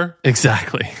vinegar.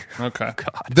 Exactly. Okay.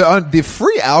 God. The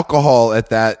free alcohol in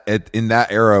that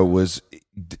era was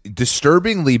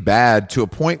disturbingly bad to a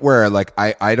point where like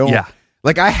I don't. Yeah.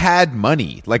 Like I had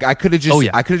money. Like I could have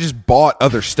just bought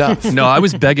other stuff. No, I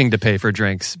was begging to pay for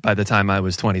drinks by the time I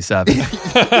was 27.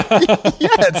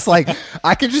 It's like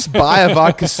I could just buy a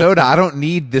vodka soda. I don't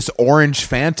need this orange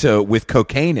Fanta with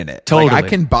cocaine in it. Totally. Like I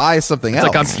can buy something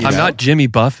else. Like I'm not Jimmy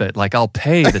Buffett. Like I'll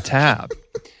pay the tab.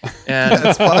 And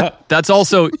that's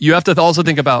also, you have to also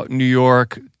think about New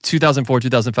York, 2004,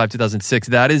 2005, 2006.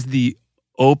 That is the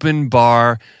open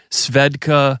bar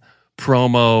Svedka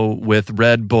promo with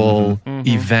Red Bull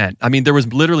event. I mean, there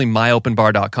was literally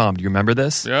myopenbar.com. Do you remember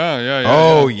this? Yeah.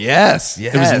 Oh, yes.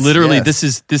 It was literally,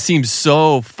 this seems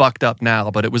so fucked up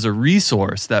now, but it was a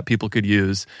resource that people could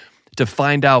use to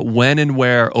find out when and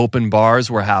where open bars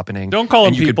were happening. Don't call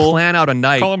them people. You could plan out a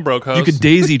night. Call them brocos. You could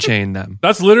daisy chain them.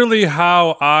 That's literally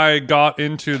how I got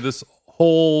into this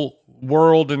whole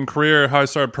world and career, how I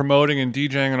started promoting and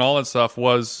DJing and all that stuff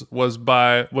was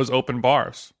open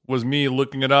bars. Was me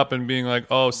looking it up and being like,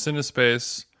 oh,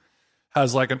 Cinespace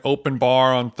has like an open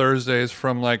bar on Thursdays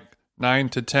from like 9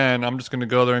 to 10. I'm just going to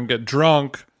go there and get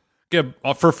drunk, get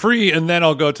for free, and then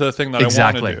I'll go to the thing that I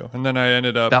want to do. And then I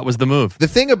ended up. That was the move. The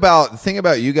thing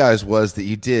about you guys was that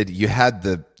you had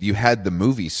the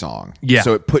movie song. Yeah.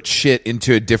 So it put shit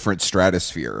into a different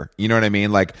stratosphere. You know what I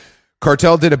mean? Like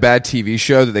Cartel did a bad TV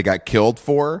show that they got killed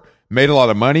for. Made a lot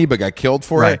of money, but got killed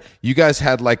for it. You guys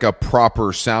had like a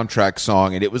proper soundtrack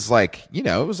song, and it was like, it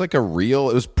was like it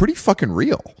was pretty fucking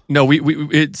real. No,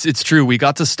 it's true. We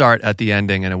got to start at the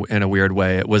ending in a weird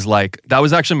way. It was like, that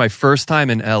was actually my first time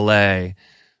in LA.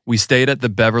 We stayed at the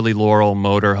Beverly Laurel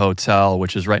Motor Hotel,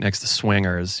 which is right next to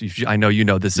Swingers. I know you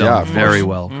know this zone very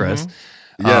well, Chris.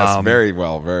 Yes, very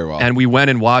well, very well. And we went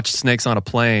and watched Snakes on a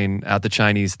Plane at the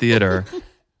Chinese Theater,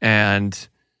 and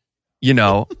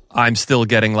I'm still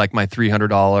getting like my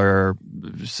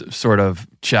 $300 sort of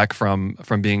check from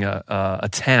being a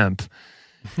temp.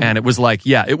 And it was like,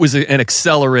 it was an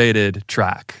accelerated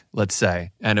track, let's say.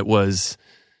 And it was,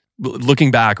 looking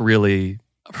back, really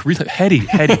heady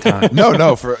time.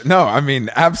 I mean,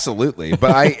 absolutely.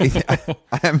 But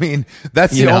I mean,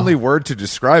 that's the only word to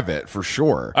describe it for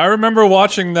sure. I remember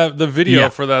watching the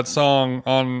video for that song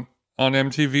on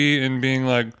MTV and being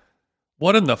like,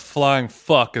 what in the flying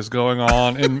fuck is going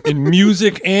on in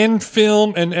music and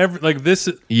film and this?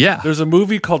 Yeah, there's a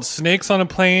movie called Snakes on a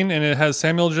Plane, and it has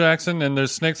Samuel Jackson, and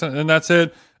there's snakes, and that's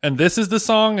it. And this is the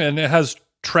song, and it has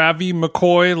Travie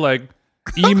McCoy like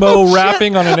emo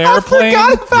rapping on an airplane.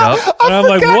 And I'm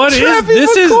like, what is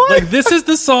this? This is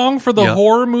the song for the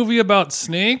horror movie about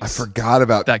snakes. I forgot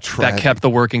about that. That kept the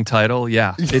working title.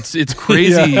 Yeah, it's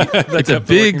crazy. It's a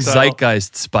big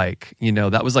zeitgeist spike.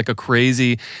 That was like a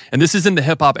crazy. And this is in the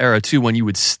hip hop era too, when you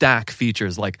would stack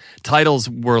features. Like titles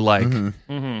were like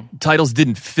titles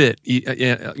didn't fit.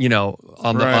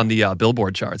 On the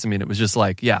Billboard charts. I mean, it was just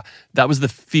like, that was the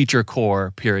feature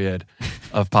core period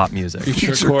of pop music.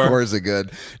 Feature core is a good.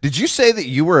 Did you say that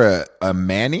you were a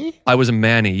Manny? I was a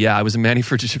Manny. Yeah, I was a Manny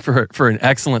for an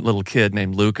excellent little kid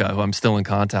named Luca, who I'm still in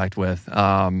contact with.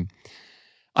 I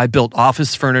built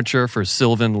office furniture for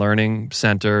Sylvan Learning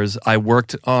Centers. I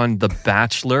worked on The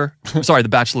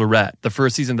Bachelorette. The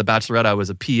first season of The Bachelorette, I was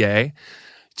a PA.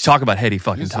 Talk about heady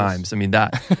fucking times. I mean,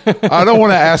 that. I don't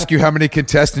want to ask you how many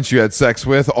contestants you had sex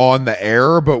with on the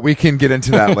air, but we can get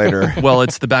into that later. Well,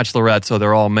 it's The Bachelorette, so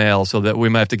they're all male, so that we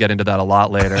might have to get into that a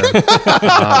lot later.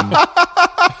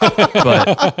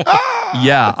 But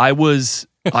yeah, I was.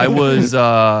 There's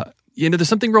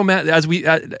something romantic as we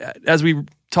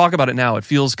talk about it now. It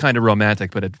feels kind of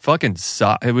romantic, but it fucking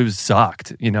sucked. It was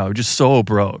sucked. Just so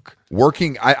broke.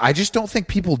 Working. I just don't think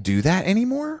people do that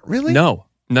anymore. Really? No,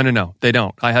 they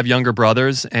don't. I have younger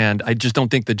brothers, and I just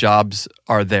don't think the jobs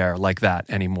are there like that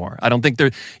anymore. I don't think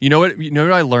they're. You know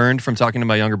what I learned from talking to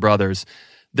my younger brothers?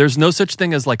 There's no such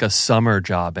thing as like a summer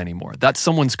job anymore. That's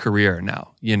someone's career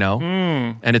now,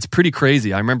 and it's pretty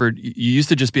crazy. I remember you used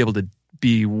to just be able to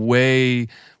be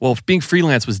being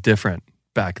freelance was different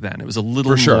back then. It was a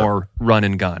little more run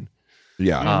and gun.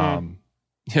 Yeah.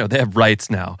 They have rights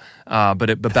now,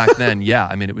 but back then,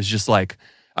 I mean, it was just like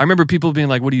I remember people being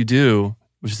like, "What do you do?"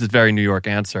 Which is a very New York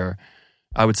answer.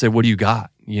 I would say, "What do you got?"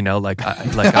 I'm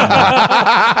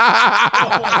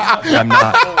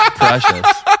not precious.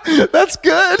 That's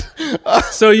good.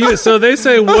 So they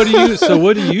say, "What do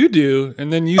you do?"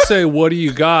 And then you say, "What do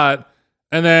you got?"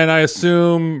 And then I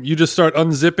assume you just start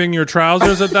unzipping your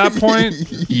trousers at that point.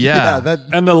 Yeah.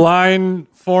 And the line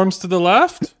forms to the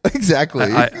left. Exactly.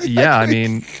 I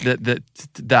mean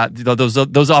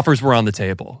those offers were on the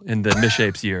table in the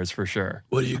Misshapes years for sure.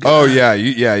 What do you got? Oh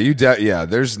yeah,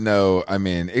 there's no. I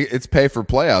mean, it's pay for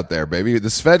play out there, baby. The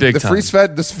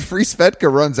free Svedka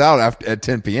runs out at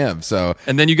 10 p.m. So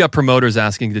and then you got promoters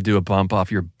asking to do a bump off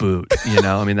your boot.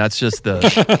 I mean, that's just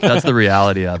that's the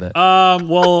reality of it.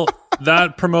 Well.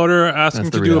 That promoter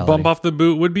asking to do a bump off the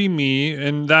boot would be me.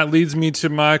 And that leads me to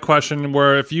my question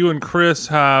where if you and Chris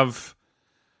have,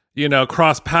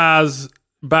 crossed paths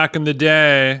back in the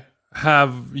day,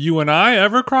 have you and I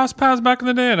ever crossed paths back in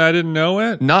the day and I didn't know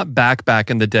it? Not back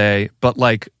in the day, but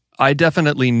like I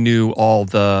definitely knew all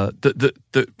the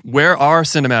where our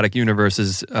cinematic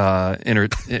universes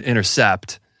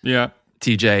intercept. Yeah.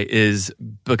 TJ is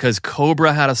because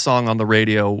Cobra had a song on the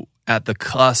radio at the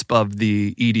cusp of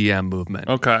the EDM movement.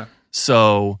 Okay.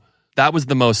 So that was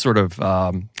the most sort of,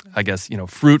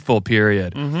 fruitful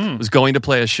period. Mm-hmm. Was going to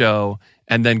play a show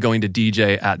and then going to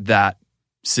DJ at that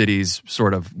city's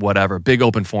sort of whatever, big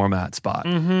open format spot.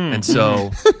 Mm-hmm. And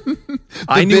so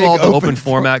I knew all the open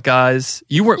format guys.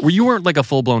 You weren't like a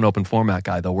full-blown open format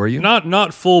guy though, were you?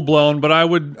 Not full-blown, but I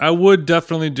would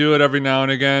definitely do it every now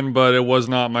and again, but it was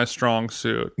not my strong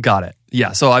suit. Got it.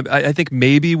 Yeah, so I think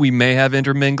maybe we may have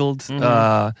intermingled.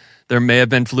 Mm-hmm. There may have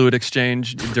been fluid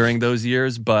exchange during those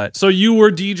years, but... So you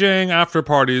were DJing after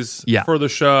parties for the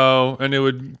show, and it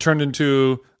would turn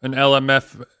into an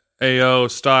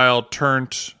LMFAO style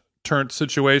turnt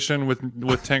situation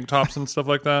with tank tops and stuff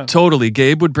like that? Totally.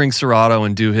 Gabe would bring Serato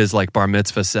and do his like bar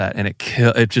mitzvah set, and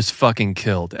it just fucking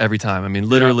killed every time. I mean,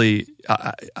 literally,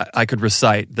 I could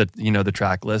recite the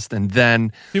track list, and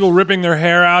then people ripping their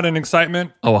hair out in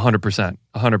excitement. Oh,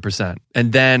 100%.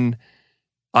 And then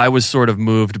I was sort of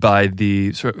moved by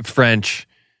the sort of French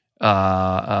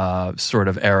sort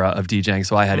of era of DJing,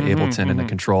 so I had Ableton and a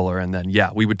controller, and then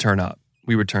we would turn up.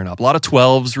 A lot of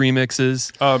 12s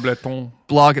remixes. Ableton.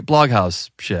 Bloghouse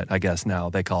shit, I guess now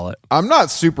they call it. I'm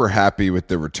not super happy with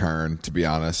the return, to be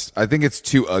honest. I think it's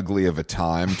too ugly of a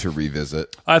time to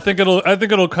revisit. I think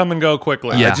it'll come and go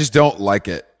quickly. Yeah. I just don't like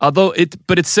it. Although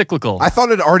but it's cyclical. I thought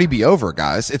it'd already be over,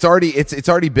 guys. It's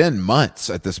already been months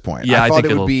at this point. Yeah, I thought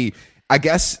it would be. I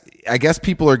guess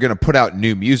people are going to put out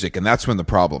new music, and that's when the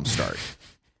problems start.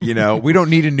 We don't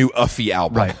need a new Uffy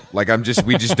album. Right. Like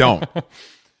we just don't.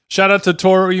 Shout out to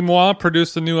Tori Moi,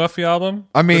 produced the new Uffy album.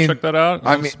 I mean, go check that out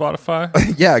on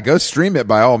Spotify. Yeah, go stream it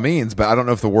by all means, but I don't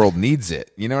know if the world needs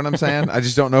it. You know what I'm saying? I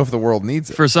just don't know if the world needs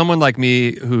it. For someone like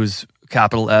me who's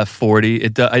capital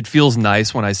F40. It feels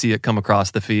nice when I see it come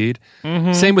across the feed.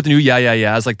 Same with the new Yeah Yeah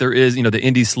Yeahs. Like there is, the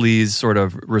indie sleaze sort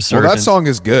of resurgence. Well, that song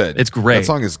is good. It's great. That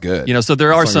song is good. So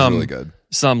there are some really good.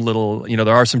 Some little,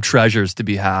 there are some treasures to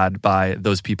be had by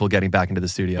those people getting back into the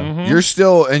studio. You're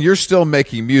still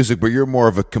making music, but you're more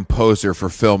of a composer for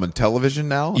film and television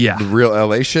now. Yeah, the real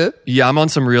LA shit. Yeah, I'm on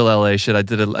some real LA shit. I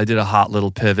did a hot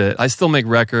little pivot. I still make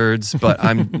records, but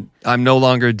I'm no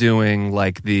longer doing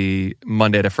like the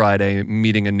Monday to Friday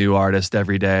meeting a new artist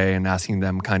every day and asking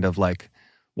them kind of like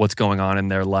what's going on in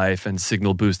their life and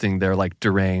signal boosting their like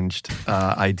deranged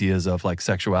ideas of like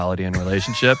sexuality and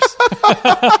relationships.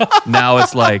 Now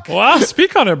it's like, wow,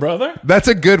 speak on it, brother. That's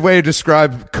a good way to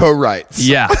describe co-writes.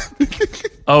 Yeah.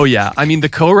 Oh yeah. I mean, the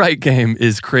co-write game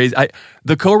is crazy.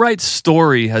 The co-write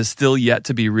story has still yet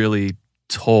to be really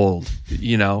told.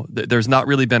 There's not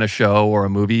really been a show or a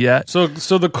movie yet. So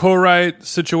the co-write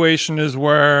situation is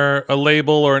where a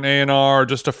label or an A&R or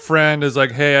just a friend is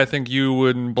like, hey, I think you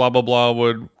and blah blah blah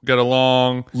would get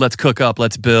along. Let's cook up.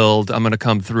 Let's build. I'm gonna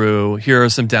come through. Here are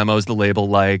some demos the label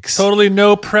likes. Totally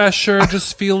no pressure.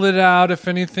 Just feel it out. If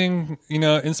anything,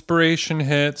 inspiration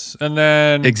hits, and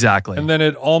then exactly, and then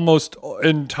it almost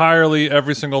entirely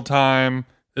every single time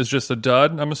is just a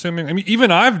dud, I'm assuming. I mean, even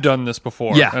I've done this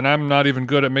before, and I'm not even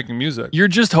good at making music. You're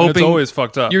just hoping... It's always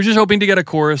fucked up. You're just hoping to get a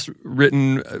chorus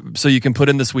written so you can put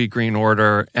in the Sweet Green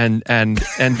order and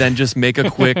then just make a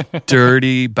quick,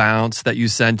 dirty bounce that you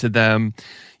send to them.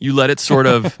 You let it sort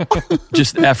of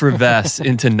just effervesce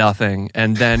into nothing.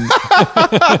 And then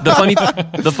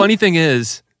the funny thing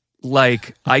is,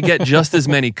 like, I get just as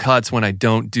many cuts when I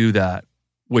don't do that.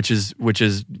 Which is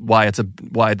why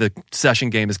why the session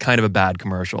game is kind of a bad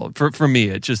commercial for me.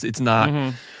 It's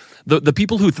not the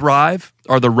people who thrive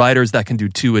are the writers that can do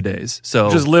 2 a days. So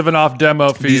just living off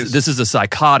demo fees. This is a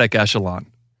psychotic echelon,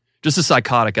 just a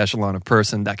psychotic echelon of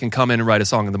person that can come in and write a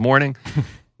song in the morning,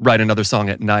 write another song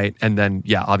at night, and then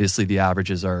obviously the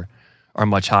averages are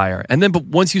much higher. And then but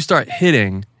once you start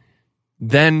hitting,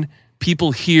 then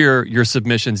people hear your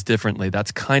submissions differently.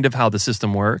 That's kind of how the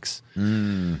system works.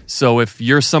 So if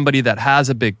you're somebody that has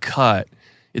a big cut,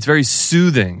 it's very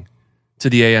soothing to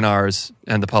the A&Rs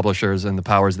and the publishers and the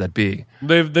powers that be.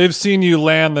 They've seen you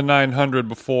land the 900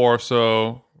 before,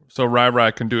 so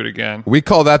Rai can do it again. We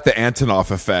call that the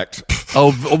Antonov effect.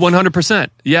 Oh, 100%.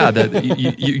 Yeah, that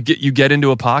you get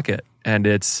into a pocket, and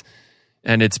it's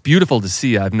beautiful to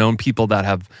see. I've known people that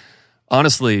have.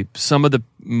 Honestly, some of the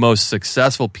most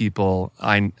successful people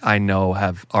I know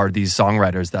are these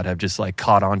songwriters that have just like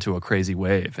caught onto a crazy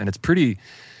wave, and it's pretty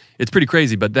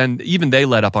crazy. But then even they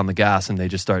let up on the gas and they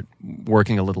just start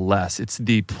working a little less. It's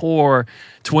the poor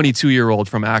 22-year-old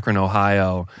from Akron,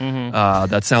 Ohio,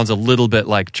 that sounds a little bit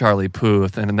like Charlie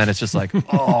Puth, and then it's just like,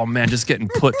 oh man, just getting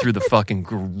put through the fucking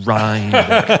grind.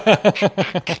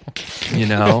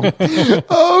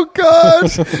 Oh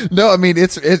god. No, I mean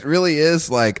it really is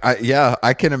like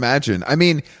I can imagine. I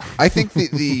mean, I think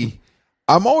the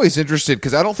I'm always interested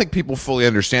because I don't think people fully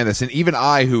understand this, and even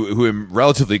I, who am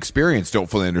relatively experienced, don't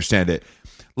fully understand it.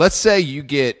 Let's say you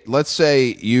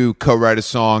co-write a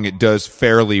song, it does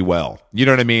fairly well. You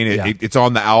know what I mean? It's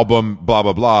on the album, blah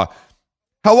blah blah.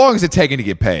 How long is it taking to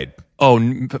get paid? Oh,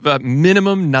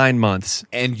 minimum 9 months.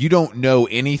 And you don't know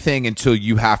anything until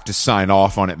you have to sign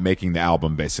off on it making the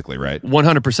album, basically, right?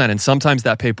 100%. And sometimes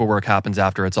that paperwork happens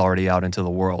after it's already out into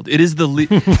the world. It is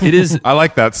I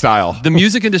like that style. The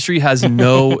music industry has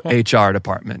no HR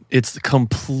department. It's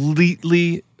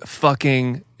completely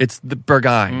fucking, it's the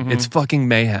Berghain. It's fucking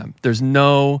mayhem. There's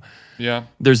no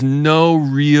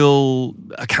real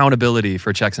accountability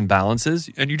for checks and balances,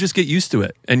 and you just get used to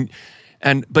it.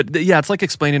 But it's like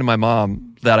explaining to my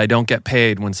mom that I don't get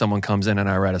paid when someone comes in and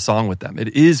I write a song with them. It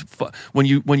is when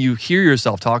you hear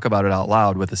yourself talk about it out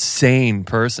loud with a sane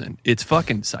person, it's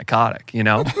fucking psychotic,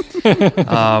 But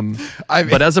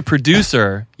as a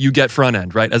producer, you get front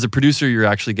end, right? As a producer, you're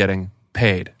actually getting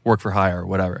paid, work for hire, or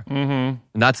whatever, and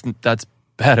that's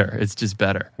better. It's just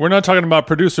better. We're not talking about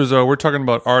producers, though. We're talking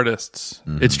about artists.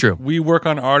 It's true. We work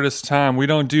on artist time. We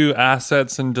don't do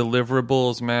assets and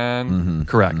deliverables, man.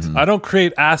 Correct. I don't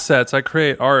create assets. I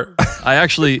create art. I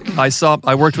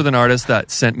worked with an artist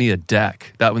that sent me a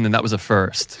deck. That was a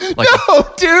first.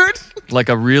 Dude. Like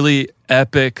a really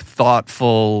epic,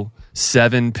 thoughtful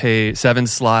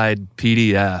 7-slide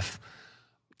PDF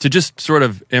to just sort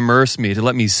of immerse me, to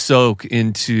let me soak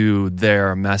into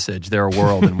their message, their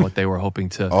world, and what they were hoping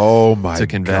to to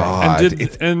convey. God.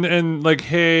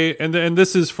 And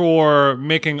this is for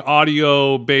making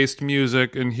audio based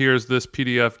music, and here's this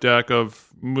PDF deck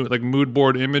of like mood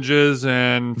board images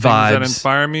and things Vibes. that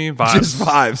inspire me.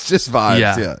 Vibes. Just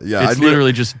vibes. Yeah. It's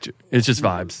literally just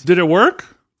vibes. Did it work?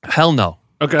 Hell no.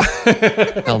 Okay.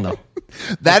 Hell no.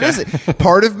 That is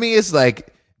part of me is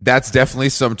like, that's definitely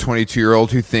some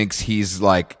 22-year-old who thinks he's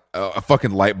like a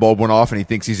fucking light bulb went off and he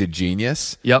thinks he's a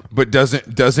genius. Yep. But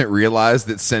doesn't realize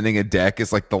that sending a deck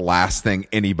is like the last thing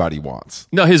anybody wants.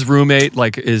 No, his roommate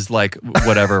is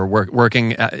whatever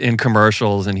working in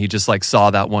commercials, and he just like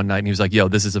saw that one night and he was like, "Yo,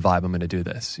 this is a vibe. I'm going to do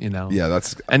this." You know? Yeah,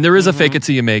 that's. And there is a fake it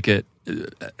till you make it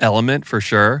element for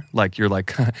sure. Like you're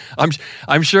like,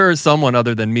 I'm sure someone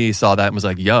other than me saw that and was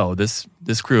like, "Yo, this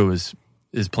crew is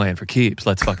playing for keeps.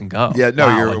 Let's fucking go." Yeah,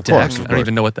 no, you're of course. I don't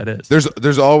even know what that is.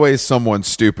 There's always someone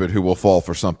stupid who will fall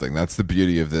for something. That's the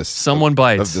beauty of this. Someone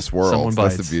bites. Of this world. Someone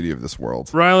bites. That's the beauty of this world.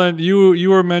 Ryland, you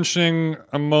were mentioning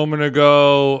a moment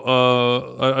ago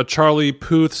a Charlie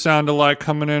Puth sound-alike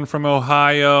coming in from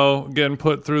Ohio, getting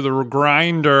put through the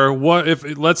grinder. What if,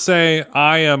 let's say,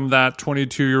 I am that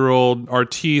 22-year-old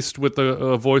artiste with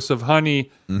a voice of honey?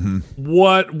 Mm-hmm.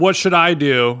 What should I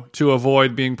do to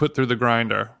avoid being put through the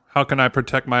grinder? How can I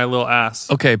protect my little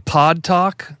ass? Okay, pod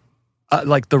talk,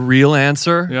 like the real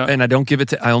answer, Yeah. and I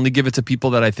only give it to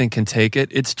people that I think can take it.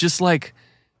 It's just like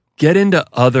get into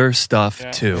other stuff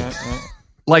too.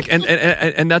 Like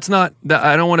and that's not that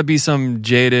I don't want to be some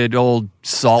jaded old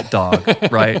salt dog,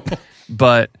 right?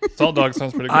 But Salt dog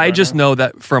sounds pretty good. I just know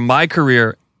that from my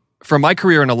career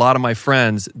and a lot of my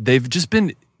friends, they've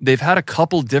had a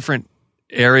couple different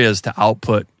areas to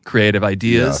output creative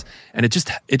ideas, and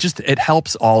it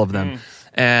helps all of them.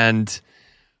 And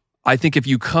I think if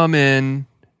you come in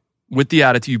with the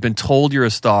attitude, you've been told you're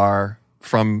a star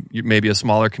from maybe a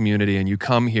smaller community, and you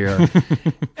come here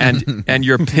and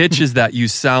your pitch is that you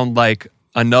sound like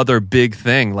another big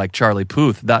thing like Charlie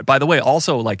Puth, that by the way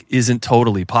also like isn't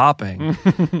totally popping.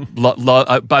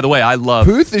 By the way, I love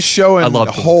Puth is showing love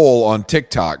a hole on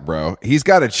TikTok, bro. He's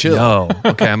got to chill. No,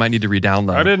 okay, I might need to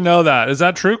re-download. I didn't know that. Is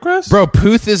that true, Chris? Bro,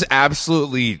 Puth is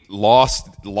absolutely lost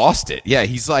it. Yeah,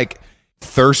 he's like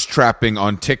thirst trapping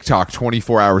on TikTok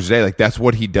 24 hours a day. Like that's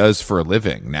what he does for a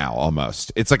living now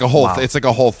almost. It's like a whole it's like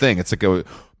a whole thing. It's like a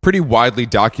pretty widely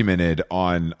documented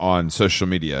on social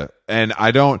media. And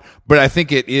but I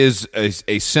think it is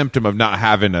a symptom of not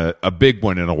having a big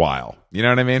one in a while. You know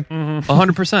what I mean?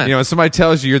 100%. You know, when somebody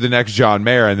tells you you're the next John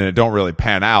Mayer and then it don't really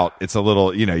pan out, it's a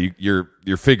little, you know,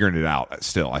 you're figuring it out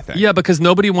still, I think. Yeah, because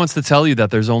nobody wants to tell you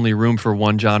that there's only room for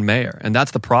one John Mayer. And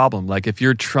that's the problem. Like if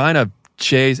you're trying to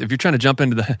jump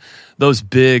into those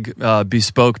big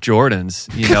bespoke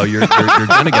Jordans, you know, you're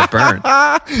going to get burned.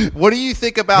 What do you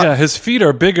think about? Yeah, his feet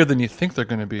are bigger than you think they're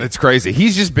going to be. It's crazy.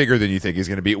 He's just bigger than you think he's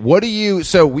going to be.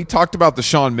 So we talked about the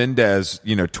Shawn Mendes,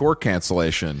 tour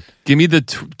cancellation. Give me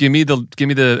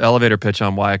the elevator pitch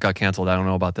on why it got canceled. I don't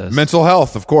know about this. Mental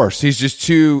health, of course. He's just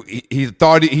too. He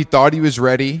thought he was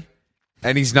ready,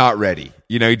 and he's not ready.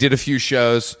 He did a few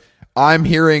shows. I'm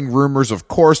hearing rumors, of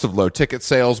course, of low ticket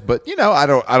sales, but I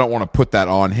don't want to put that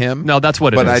on him. No, that's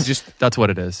what it is. That's what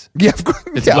it is. Yeah, of course.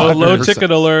 It's low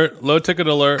ticket alert. Low ticket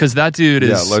alert. Because that dude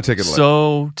is low ticket alert.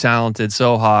 So talented,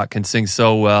 so hot, can sing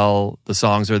so well. The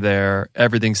songs are there.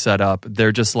 Everything's set up.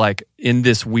 They're just like in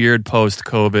this weird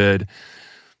post-COVID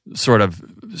sort of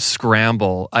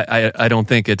scramble. I don't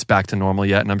think it's back to normal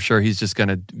yet, and I'm sure he's just going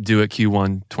to do it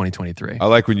Q1 2023. I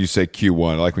like when you say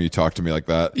Q1. I like when you talk to me like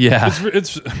that. Yeah.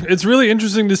 It's really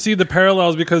interesting to see the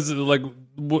parallels because like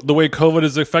the way COVID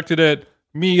has affected it.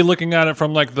 Me looking at it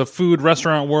from like the food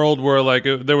restaurant world where like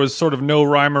there was sort of no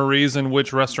rhyme or reason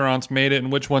which restaurants made it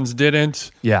and which ones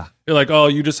didn't. Yeah. You're like, oh,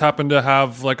 you just happen to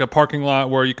have like a parking lot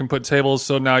where you can put tables.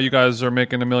 So now you guys are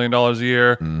making $1 million a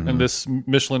year. Mm-hmm. And this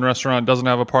Michelin restaurant doesn't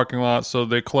have a parking lot. So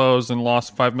they closed and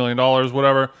lost $5 million,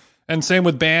 whatever. And same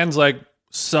with bands. Like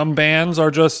some bands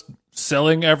are just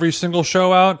selling every single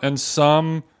show out and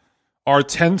some are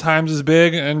 10 times as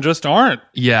big and just aren't.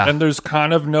 Yeah. And there's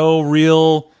kind of no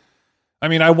real... I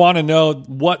mean, I want to know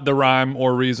what the rhyme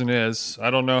or reason is.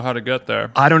 I don't know how to get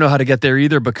there. I don't know how to get there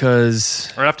either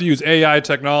because... Or I have to use AI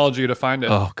technology to find it.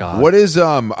 Oh, God. What is,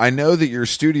 I know that your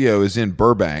studio is in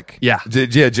Burbank. Yeah.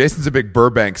 Jason's a big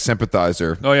Burbank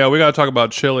sympathizer. Oh, yeah, we got to talk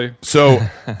about chili. So,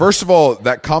 first of all,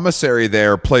 that commissary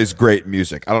there plays great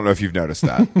music. I don't know if you've noticed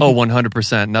that. Oh,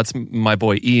 100%. And that's my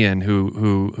boy Ian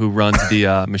who runs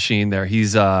the machine there.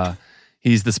 He's the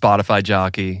Spotify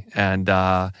jockey,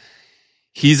 and...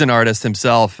 he's an artist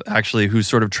himself, actually, who's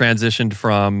sort of transitioned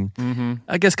from,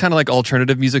 I guess, kind of like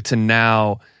alternative music to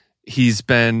now. He's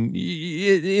been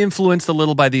influenced a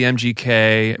little by the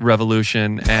MGK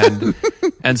revolution,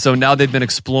 and so now they've been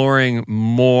exploring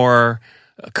more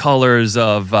colors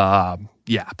of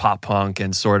pop punk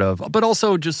and sort of, but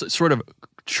also just sort of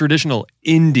traditional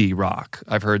indie rock.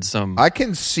 I've heard some. I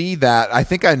can see that. I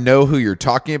think I know who you're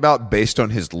talking about based on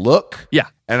his look. Yeah.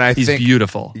 And he's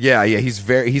beautiful. Yeah.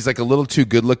 He's like a little too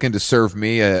good looking to serve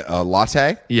me a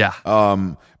latte. Yeah.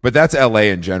 But that's LA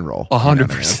in general.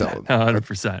 100%.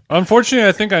 100%. Unfortunately,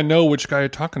 I think I know which guy you're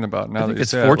talking about now that you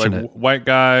say fortunate. Like white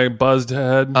guy, buzzed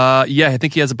head. Yeah, I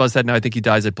think he has a buzzed head now. I think he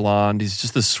dyes it blonde. He's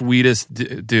just the sweetest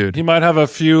dude. He might have a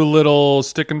few little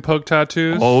stick and poke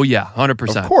tattoos. Oh, yeah,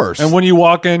 100%. Of course. And when you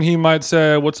walk in, he might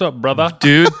say, "What's up, brother?"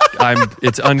 Dude,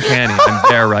 it's uncanny.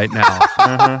 I'm there right now.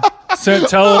 Uh-huh. So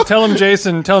tell him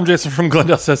Jason from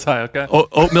Glendale says hi, okay?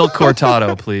 Oat milk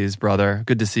cortado, please, brother.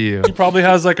 Good to see you. He probably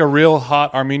has like a real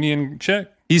hot Armenian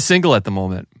chick. He's single at the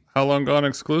moment. How long gone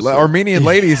exclusive? Armenian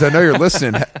ladies, I know you're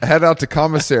listening. Head out to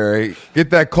commissary. Get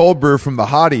that cold brew from the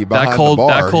hottie behind the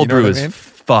bar. That cold brew is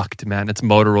fucked, man. It's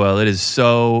motor oil. It is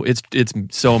so it's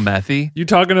so methy. You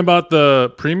talking about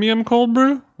the premium cold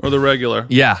brew or the regular?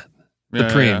 Yeah. The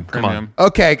premium. Come on.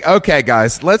 Okay,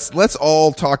 guys. Let's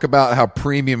all talk about how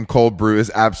premium cold brew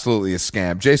is absolutely a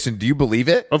scam. Jason, do you believe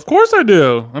it? Of course I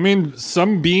do. I mean,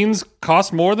 some beans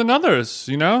cost more than others.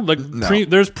 You know, like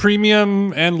there's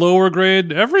premium and lower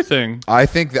grade everything. I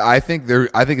think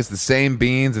it's the same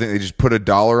beans. I think they just put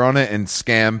 $1 on it and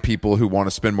scam people who want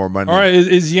to spend more money. All right,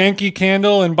 is Yankee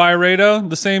Candle and Byredo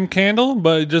the same candle,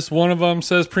 but just one of them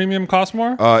says premium costs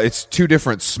more? It's two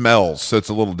different smells, so it's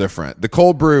a little different. The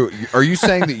cold brew. Are you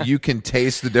saying that you can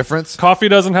taste the difference? Coffee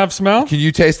doesn't have smell? Can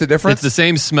you taste the difference? It's the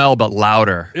same smell but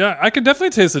louder. Yeah, I can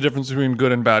definitely taste the difference between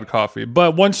good and bad coffee.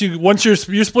 But once you're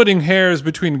splitting hairs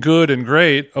between good and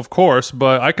great, of course,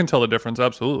 but I can tell the difference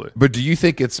absolutely. But do you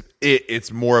think it's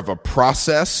more of a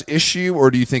process issue, or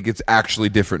do you think it's actually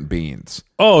different beans?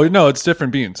 Oh, no, it's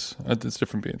different beans. It's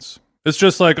different beans. It's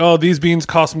just like, oh, these beans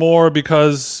cost more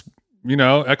because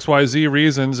XYZ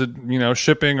reasons,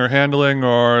 shipping or handling,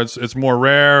 or it's more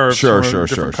rare, or sure,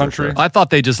 different country. Sure. I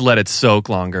thought they just let it soak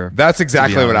longer. That's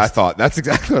exactly what I thought. I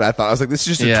was like, this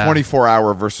is just a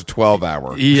 24-hour versus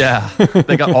 12-hour. Yeah,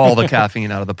 they got all the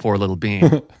caffeine out of the poor little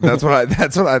bean. That's what.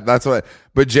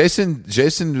 But Jason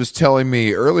was telling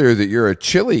me earlier that you're a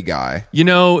chili guy.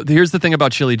 Here's the thing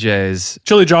about Chili J's.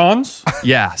 Chili John's?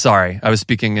 Yeah, sorry. I was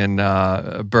speaking in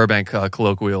Burbank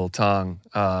colloquial tongue.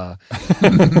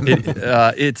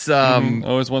 It's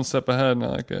always one step ahead, and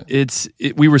I like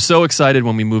it. We were so excited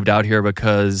when we moved out here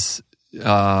because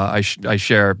I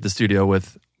share the studio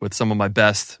with some of my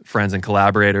best friends and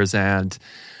collaborators, and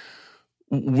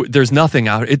there's nothing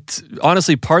out. It's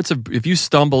honestly if you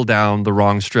stumble down the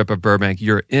wrong strip of Burbank,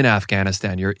 you're in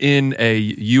Afghanistan. You're in a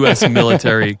U.S.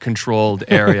 military controlled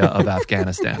area of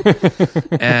Afghanistan.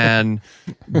 And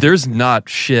there's not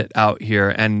shit out here.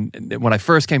 And when I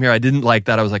first came here, I didn't like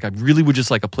that. I was like, I really would just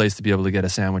like a place to be able to get a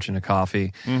sandwich and a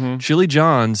coffee. Mm-hmm. Chili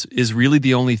John's is really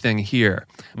the only thing here.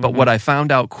 But what I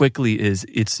found out quickly is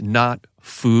it's not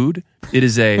food. It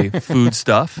is a food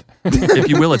stuff, if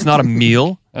you will. It's not a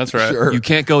meal. That's right. Sure. You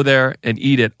can't go there and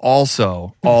eat it.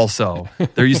 Also,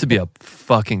 there used to be a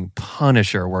fucking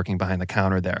Punisher working behind the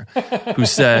counter there who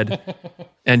said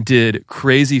and did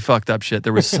crazy fucked up shit.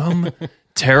 There was some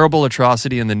terrible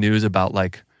atrocity in the news about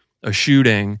like a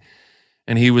shooting,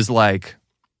 and he was like,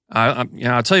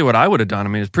 I'll tell you what I would have done. I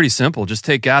mean, it's pretty simple. Just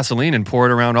take gasoline and pour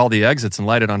it around all the exits and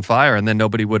light it on fire, and then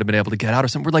nobody would have been able to get out or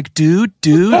something. We're like, dude.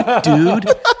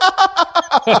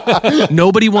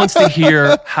 Nobody wants to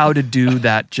hear how to do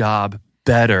that job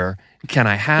better. Can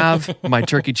I have my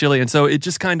turkey chili? And so it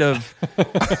just kind of...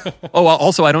 Oh,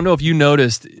 also, I don't know if you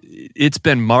noticed, it's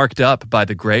been marked up by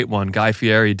the great one. Guy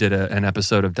Fieri did an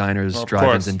episode of Diners,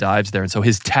 Drive-Ins, and Dives there. And so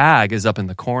his tag is up in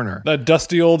the corner. That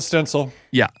dusty old stencil.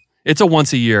 Yeah. It's a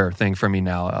once a year thing for me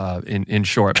now, in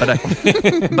short.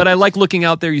 But I like looking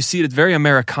out there. You see it's very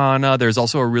Americana. There's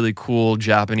also a really cool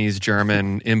Japanese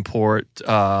German import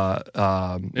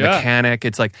mechanic.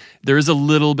 It's like there is a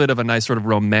little bit of a nice sort of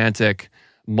romantic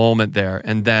moment there.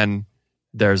 And then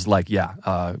there's like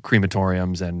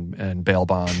crematoriums and bail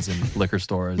bonds and liquor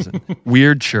stores and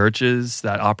weird churches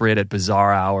that operate at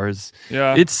bizarre hours.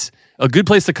 Yeah, it's a good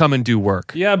place to come and do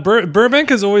work. Yeah, Burbank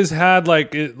has always had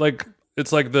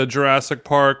it's like the Jurassic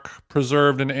Park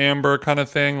preserved in amber kind of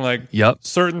thing. Like, yep.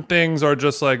 Certain things are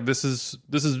just like this is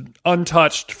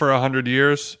untouched for 100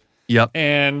 years. Yep.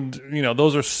 And,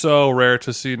 those are so rare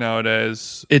to see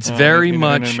nowadays. It's very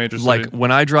much in a major like city.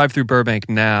 when I drive through Burbank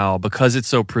now, because it's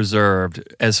so preserved,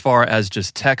 as far as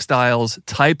just textiles,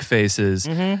 typefaces,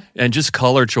 and just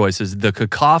color choices, the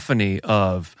cacophony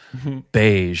of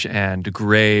beige and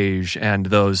grayish and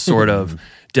those sort of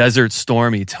desert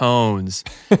stormy tones.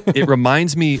 It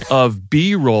reminds me of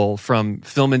B-roll from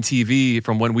film and TV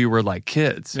from when we were like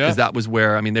kids, because that was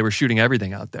where, they were shooting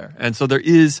everything out there. And so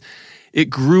it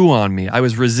grew on me. I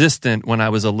was resistant when I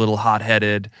was a little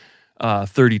hot-headed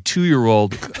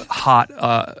 32-year-old hot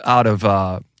out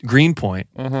of Greenpoint.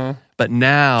 But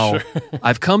now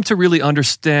I've come to really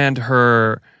understand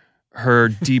her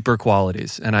deeper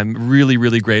qualities, and I'm really,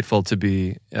 really grateful to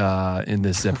be in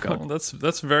this zip code. Well,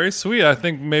 that's very sweet. I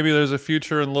think maybe there's a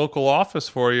future in local office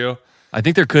for you. I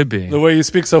think there could be. The way you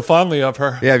speak so fondly of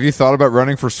her. Yeah, have you thought about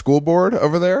running for school board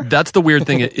over there? That's the weird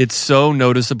thing. It's so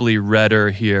noticeably redder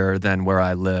here than where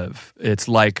I live.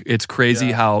 It's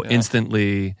crazy how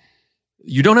instantly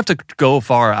you don't have to go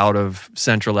far out of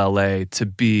central LA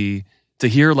to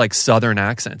hear like southern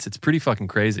accents. It's pretty fucking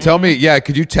crazy. Tell me,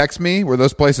 could you text me where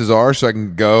those places are so I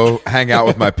can go hang out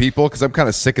with my people? Because I'm kind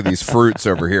of sick of these fruits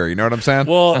over here. You know what I'm saying?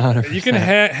 Well, 100%. You can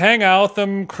hang out with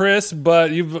them, Chris, but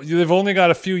they've only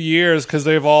got a few years because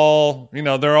they've all,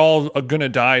 they're all gonna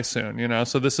die soon.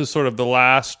 So this is sort of the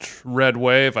last red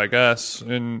wave, I guess,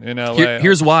 in LA.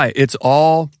 Here's why. It's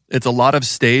a lot of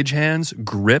stagehands,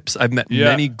 grips. I've met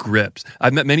many grips.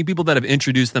 I've met many people that have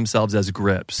introduced themselves as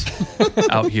grips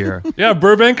out here. Yeah,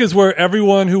 Burbank is where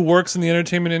everyone who works in the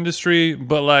entertainment industry,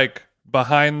 but like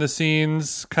behind the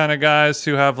scenes kind of guys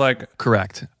who have like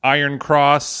correct Iron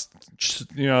Cross,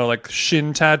 like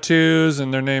shin tattoos,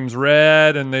 and their name's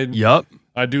Red, and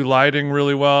I do lighting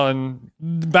really well. And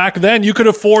back then, you could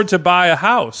afford to buy a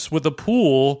house with a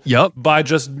pool by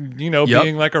just,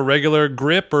 being like a regular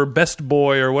grip or best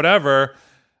boy or whatever.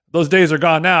 Those days are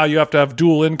gone now. You have to have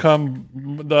dual income.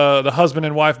 The husband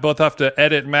and wife both have to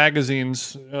edit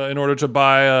magazines in order to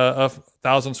buy a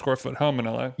 1,000 square foot home in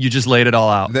LA. You just laid it all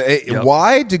out.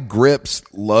 Why do grips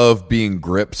love being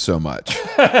grips so much?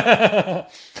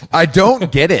 I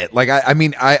don't get it. Like,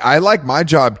 I like my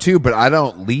job too, but I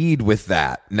don't lead with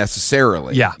that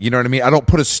necessarily. Yeah. You know what I mean? I don't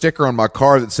put a sticker on my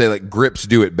car that say like grips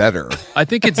do it better. I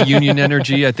think it's union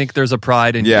energy. I think there's a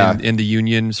pride in the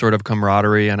union sort of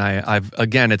camaraderie. And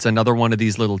it's another one of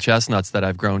these little chestnuts that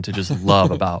I've grown to just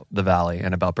love about the Valley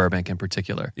and about Burbank in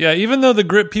particular. Yeah. Even though the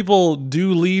grip people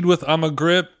do lead with, I'm a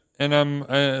grip and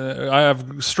I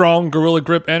have strong gorilla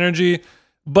grip energy,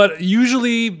 but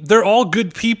usually they're all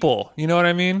good people. You know what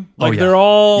I mean? Like they're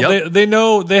all, they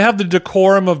know, they have the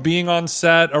decorum of being on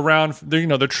set around,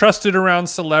 they're trusted around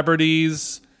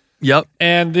celebrities. Yep.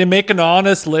 And they make an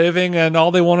honest living, and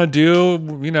all they want to do,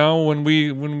 when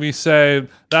we say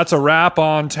that's a wrap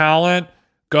on talent,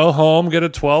 go home, get a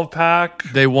 12-pack.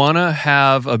 They want to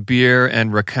have a beer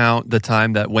and recount the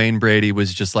time that Wayne Brady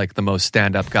was just like the most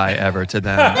stand-up guy ever to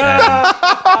them.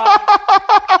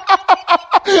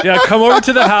 Yeah, come over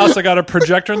to the house. I got a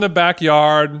projector in the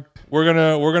backyard. We're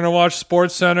gonna watch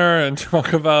Sports Center and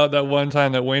talk about that one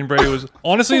time that Wayne Brady was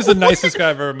honestly he's the nicest guy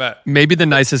I've ever met. Maybe the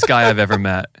nicest guy I've ever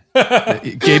met.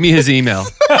 He gave me his email.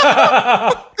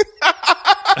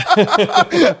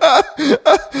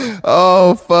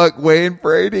 Oh fuck, Wayne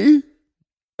Brady.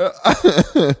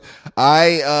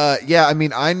 I've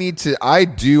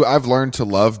learned to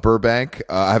love Burbank.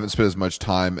 I haven't spent as much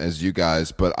time as you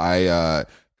guys, but I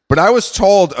was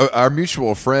told, our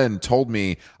mutual friend told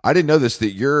me, I didn't know this,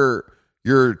 that your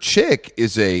chick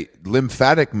is a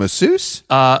lymphatic masseuse?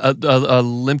 A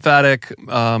lymphatic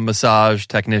massage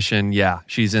technician. Yeah,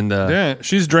 she's in the. Yeah,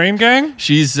 she's Drain Gang.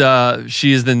 She is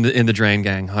in the Drain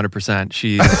Gang,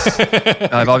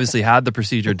 100%. I've obviously had the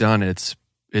procedure done. It's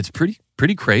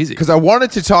pretty crazy. Because I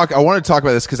wanted to talk about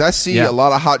this because I see a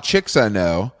lot of hot chicks I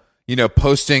know,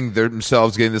 posting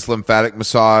themselves getting this lymphatic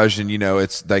massage, and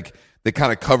it's like. They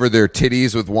kind of cover their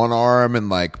titties with one arm and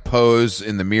like pose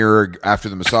in the mirror after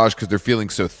the massage because they're feeling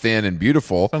so thin and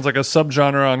beautiful. Sounds like a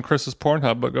subgenre on Chris's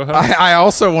Pornhub, but go ahead. I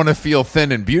also want to feel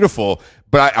thin and beautiful,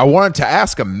 but I wanted to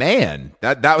ask a man.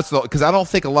 That was because I don't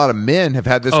think a lot of men have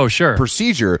had this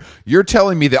procedure. You're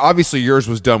telling me that obviously yours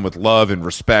was done with love and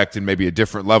respect and maybe a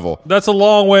different level. That's a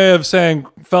long way of saying,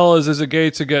 fellas, is it gay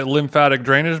to get lymphatic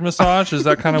drainage massage? Is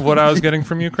that kind of what I was getting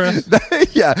from you, Chris?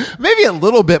 Yeah, maybe a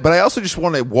little bit, but I also just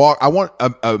want to walk. I want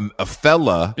a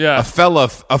fellow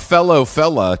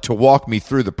fella to walk me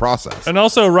through the process. And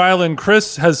also, Ryland,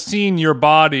 Chris has seen your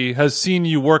body, has seen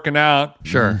you working out.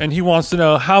 Sure. And he wants to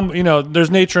know how, there's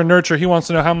nature and nurture. He wants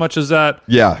to know how much is that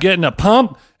getting a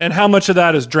pump and how much of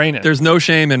that is draining. There's no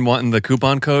shame in wanting the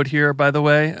coupon code here, by the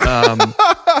way.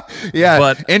 Yeah,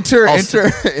 But enter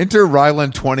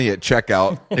Ryland 20 at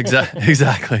checkout.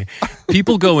 Exactly.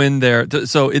 People go in there.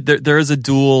 There is a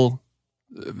dual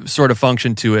sort of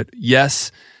function to it.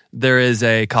 Yes, there is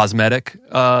a cosmetic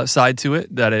side to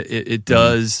it that it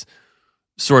does.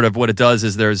 Sort of what it does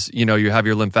is there's, you have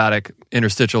your lymphatic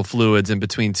interstitial fluids in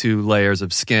between two layers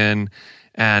of skin.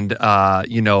 And,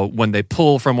 when they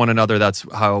pull from one another, that's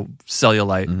how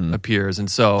cellulite appears. And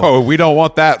so... Oh, we don't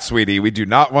want that, sweetie. We do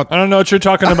not want... I don't know what you're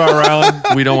talking about,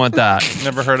 Ryland. We don't want that.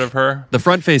 Never heard of her. The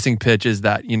front-facing pitch is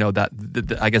that,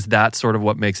 I guess that's sort of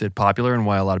what makes it popular and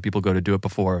why a lot of people go to do it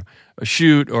before a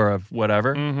shoot or a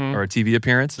whatever, or a TV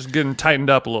appearance. Just getting tightened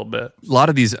up a little bit. A lot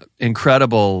of these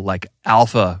incredible,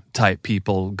 alpha-type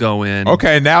people go in.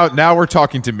 Okay, now we're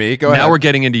talking to me. Go ahead. Now we're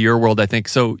getting into your world, I think.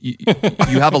 So you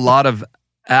have a lot of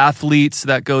athletes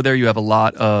that go there. You have a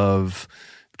lot of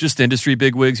just industry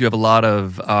bigwigs. You have a lot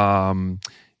of,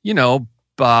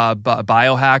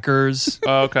 biohackers.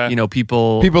 Oh, okay.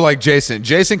 People like Jason.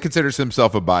 Jason considers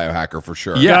himself a biohacker for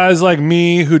sure. Yeah. Guys like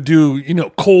me who do,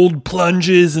 cold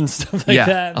plunges and stuff like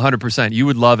that. 100%. You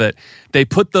would love it. They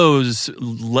put those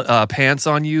pants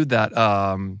on you that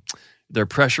they're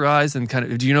pressurized and kind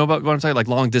of. Do you know about what I'm talking? Like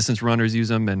long distance runners use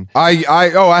them, and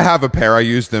I have a pair. I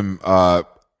use them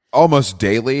almost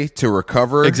daily to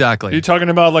recover. Exactly. Are you talking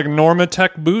about like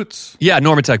Normatec boots? Yeah,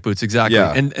 Normatec boots, exactly.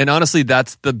 Yeah. And honestly,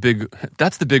 that's the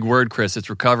big word, Chris. It's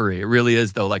recovery. It really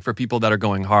is, though. Like for people that are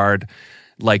going hard,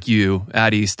 like you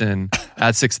at Easton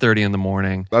at 6:30 in the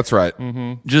morning. That's right.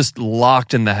 Just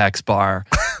locked in the hex bar.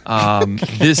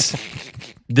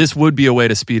 This would be a way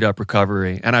to speed up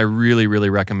recovery, and I really, really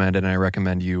recommend it. And I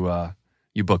recommend you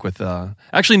book with.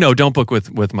 Actually, no, don't book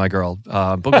with my girl.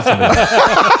 Book with somebody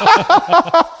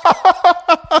else.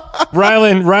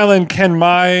 Ryland, can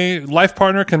my life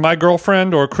partner, can my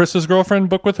girlfriend or Chris's girlfriend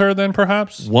book with her then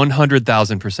perhaps?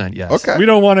 100,000%, yes. Okay. We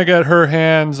don't want to get her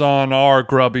hands on our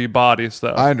grubby body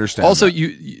stuff. I understand. Also, that.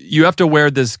 you have to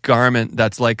wear this garment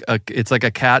that's like it's like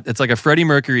a Freddie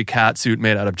Mercury cat suit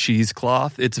made out of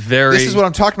cheesecloth. It's very. This is what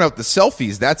I'm talking about. The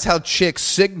selfies. That's how chicks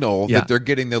signal that they're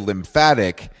getting the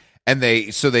lymphatic. And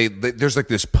there's like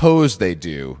this pose they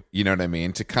do, you know what I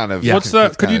mean, to kind of. What's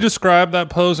that? Could you describe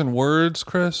that pose in words,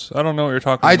 Chris? I don't know what you're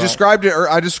talking about. I described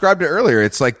it earlier.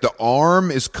 It's like the arm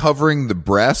is covering the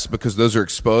breast because those are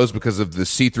exposed because of the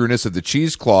see-throughness of the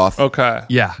cheesecloth. Okay.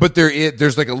 Yeah. But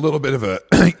there's like a little bit of a,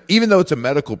 even though it's a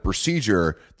medical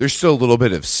procedure, there's still a little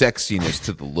bit of sexiness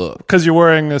to the look. Because you're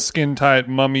wearing a skin-tight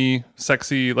mummy,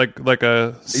 sexy, like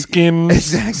a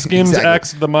Skims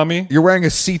X, the mummy. You're wearing a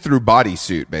see-through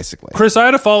bodysuit, basically. Chris, I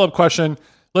had a follow-up question.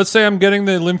 Let's say I'm getting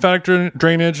the lymphatic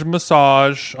drainage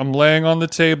massage. I'm laying on the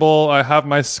table. I have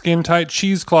my skin-tight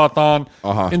cheesecloth on.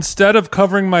 Instead of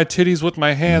covering my titties with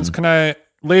my hands, can I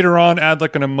later on add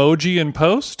like an emoji in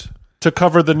post to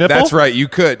cover the nipple? That's right. You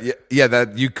could. Yeah,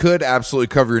 you could absolutely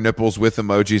cover your nipples with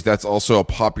emojis. That's also a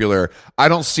popular. I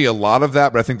don't see a lot of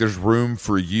that, but I think there's room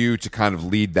for you to kind of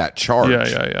lead that charge.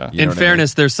 Yeah. You know in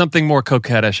fairness, there's something more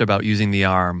coquettish about using the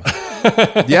arm.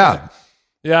 Yeah.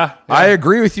 Yeah. I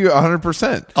agree with you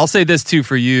 100%. I'll say this too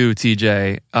for you,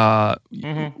 TJ.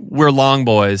 We're long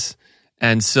boys.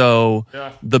 And so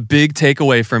the big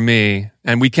takeaway for me,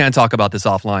 and we can talk about this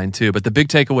offline too, but the big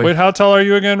takeaway. Wait, how tall are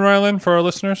you again, Ryland, for our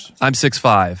listeners? I'm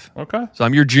 6'5". Okay. So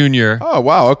I'm your junior. Oh,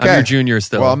 wow. Okay. I'm your junior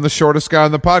still. Well, I'm the shortest guy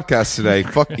on the podcast today.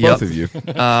 Fuck both of you.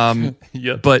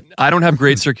 But I don't have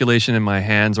great circulation in my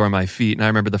hands or my feet. And I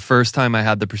remember the first time I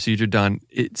had the procedure done,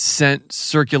 it sent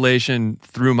circulation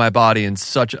through my body in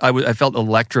such, I felt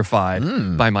electrified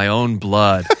by my own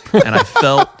blood. And I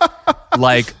felt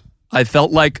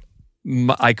like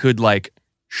I could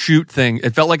shoot things.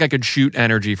 It felt like I could shoot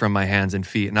energy from my hands and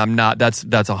feet, and I'm not. That's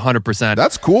 100%.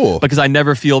 That's cool because I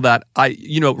never feel that.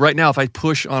 Right now, if I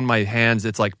push on my hands,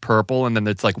 it's like purple, and then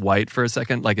it's like white for a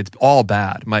second. Like it's all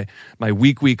bad. My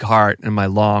weak heart and my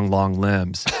long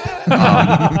limbs.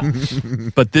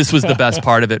 But this was the best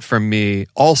part of it for me.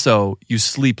 Also, you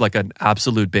sleep like an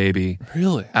absolute baby.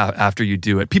 Really? After you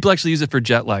do it, people actually use it for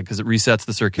jet lag because it resets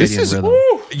the circadian rhythm.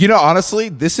 Honestly,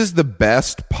 this is the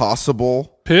best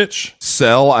possible pitch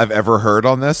sell I've ever heard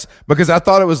on this, because I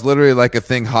thought it was literally like a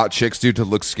thing hot chicks do to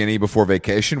look skinny before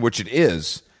vacation, which it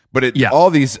is. But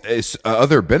all these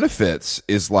other benefits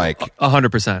is like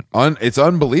 100%. It's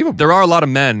unbelievable. There are a lot of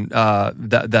men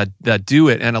that do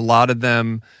it, and a lot of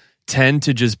them tend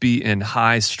to just be in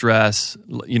high stress,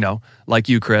 like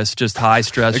you, Chris, just high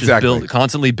stress, exactly. Just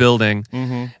constantly building,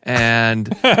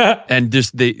 and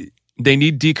just they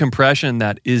need decompression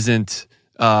that isn't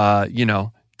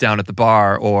down at the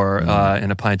bar or in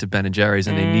a pint of Ben and Jerry's,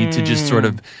 and they need to just sort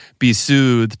of be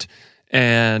soothed.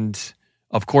 And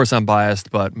of course I'm biased,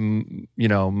 but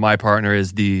my partner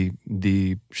is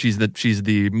she's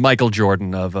the Michael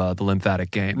Jordan of the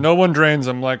lymphatic game. No one drains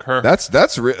them like her. That's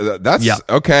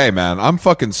okay, man. I'm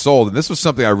fucking sold. And this was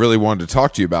something I really wanted to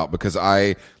talk to you about because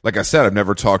like I said, I've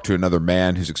never talked to another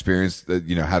man who's experienced,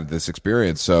 had this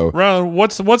experience. So, Ron,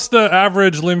 what's the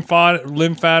average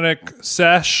lymphatic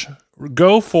sesh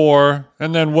go for,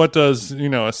 and then what does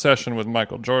a session with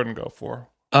Michael Jordan go for?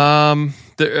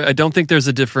 I don't think there's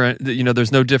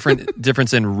there's no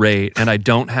difference in rate, and I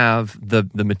don't have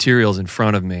the materials in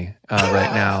front of me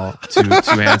right now to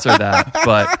answer that.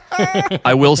 But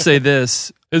I will say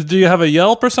this: do you have a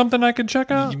Yelp or something I could check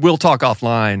out? We'll talk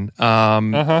offline.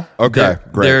 Okay,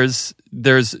 great.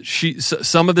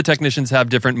 Some of the technicians have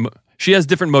different. She has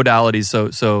different modalities.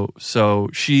 So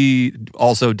she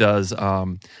also does.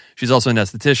 She's also an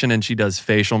esthetician, and she does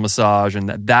facial massage, and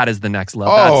that is the next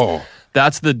level. Oh.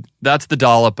 That's the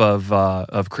dollop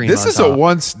of cream. This is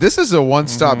a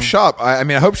one-stop shop. I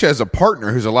mean, I hope she has a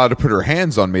partner who's allowed to put her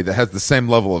hands on me that has the same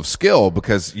level of skill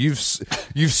because you've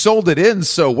sold it in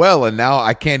so well, and now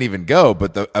I can't even go.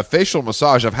 But a facial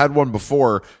massage, I've had one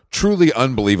before, truly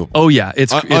unbelievable. Oh yeah,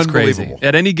 it's crazy.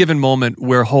 At any given moment,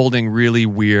 we're holding really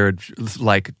weird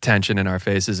like tension in our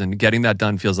faces, and getting that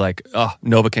done feels like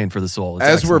Novocaine for the soul. It's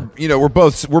excellent. we're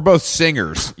both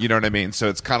singers. You know what I mean? So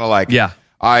it's kind of like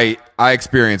I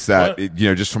experience that,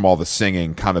 just from all the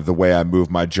singing, kind of the way I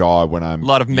move my jaw when I'm... A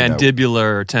lot of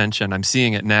mandibular tension. I'm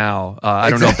seeing it now.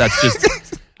 I don't know if that's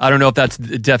just... I don't know if that's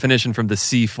the definition from the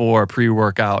C4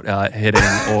 pre-workout hitting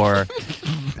or...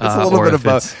 It's a little bit of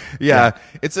both. Yeah.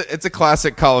 It's a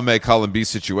classic column A, column B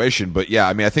situation. But yeah,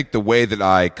 I mean, I think the way that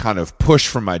I kind of push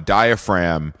from my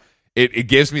diaphragm... It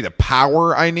gives me the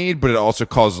power I need, but it also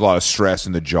causes a lot of stress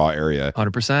in the jaw area.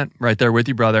 100%. Right there with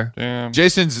you, brother. Damn.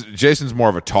 Jason's more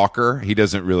of a talker. He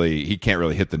can't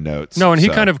really hit the notes. No, and he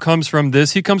kind of comes from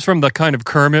this. He comes from the kind of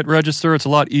Kermit register. It's a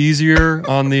lot easier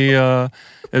on the...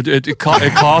 It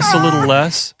costs a little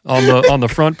less on the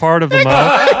front part of the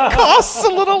mouth. It costs a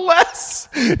little less.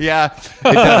 Yeah, it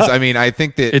does. I mean, I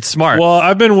think that it's smart. Well,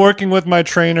 I've been working with my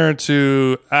trainer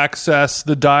to access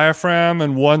the diaphragm,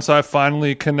 and once I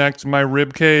finally connect my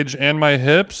rib cage and my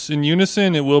hips in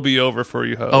unison, it will be over for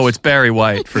you, host. Oh, it's Barry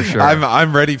White for sure.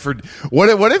 I'm ready for what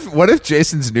if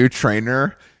Jason's new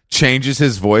trainer changes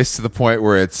his voice to the point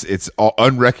where it's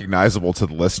unrecognizable to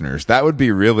the listeners? That would be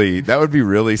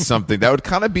really something. That would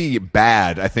kind of be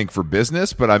bad, I think, for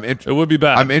business. But it would be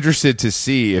bad. I'm interested to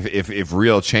see if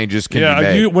real changes can be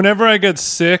made. Whenever I get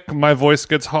sick, my voice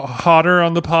gets hotter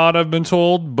on the pod, I've been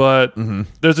told. But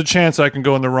there's a chance I can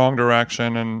go in the wrong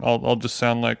direction, and I'll just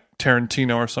sound like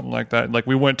Tarantino or something like that. Like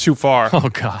we went too far. Oh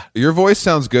God. Your voice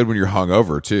sounds good when you're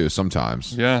hungover too,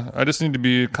 sometimes. Yeah. I just need to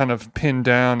be kind of pinned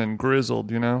down and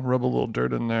grizzled, rub a little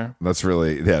dirt in there. That's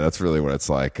really what it's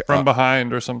like. From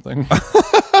behind or something.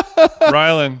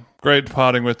 Ryland, great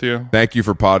podding with you. Thank you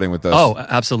for podding with us. Oh,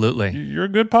 absolutely. You're a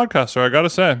good podcaster, I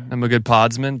gotta say. I'm a good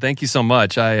podsman. Thank you so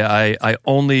much. I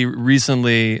only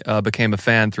recently became a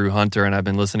fan through Hunter, and I've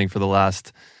been listening for the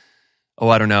last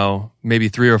I don't know, maybe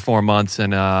 3 or 4 months,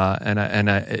 and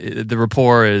the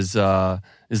rapport is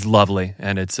lovely,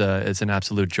 and it's an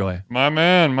absolute joy. My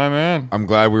man. I'm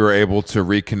glad we were able to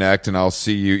reconnect, and I'll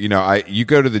see you. You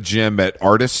go to the gym at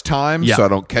artist time, so I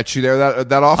don't catch you there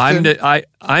that often.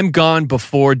 I'm gone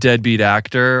before deadbeat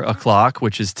actor o'clock,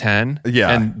 which is 10. Yeah,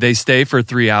 and they stay for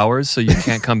 3 hours, so you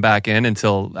can't come back in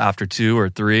until after 2 or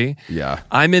 3. Yeah,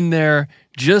 I'm in there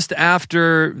just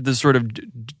after the sort of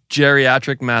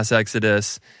geriatric mass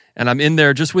exodus, and I'm in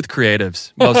there just with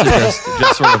creatives, mostly just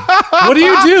sort of. What do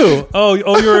you do? Oh,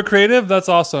 you're a creative? That's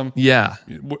awesome. Yeah.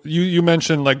 You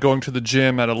mentioned like going to the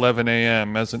gym at 11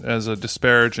 a.m. as a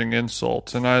disparaging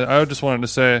insult, and I just wanted to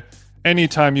say,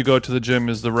 anytime you go to the gym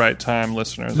is the right time,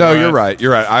 listeners. No, right?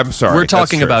 You're right. I'm sorry. We're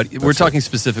talking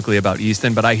specifically about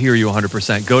Easton, but I hear you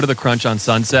 100%. Go to the Crunch on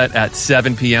Sunset at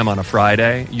 7 p.m. on a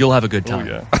Friday. You'll have a good time.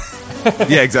 Oh, yeah.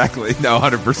 Yeah, exactly. No,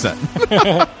 100%.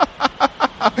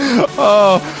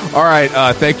 Oh, all right.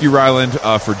 Thank you, Ryland,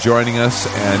 for joining us,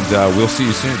 and we'll see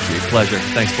you soon, Chief. Pleasure.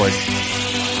 Thanks, boys.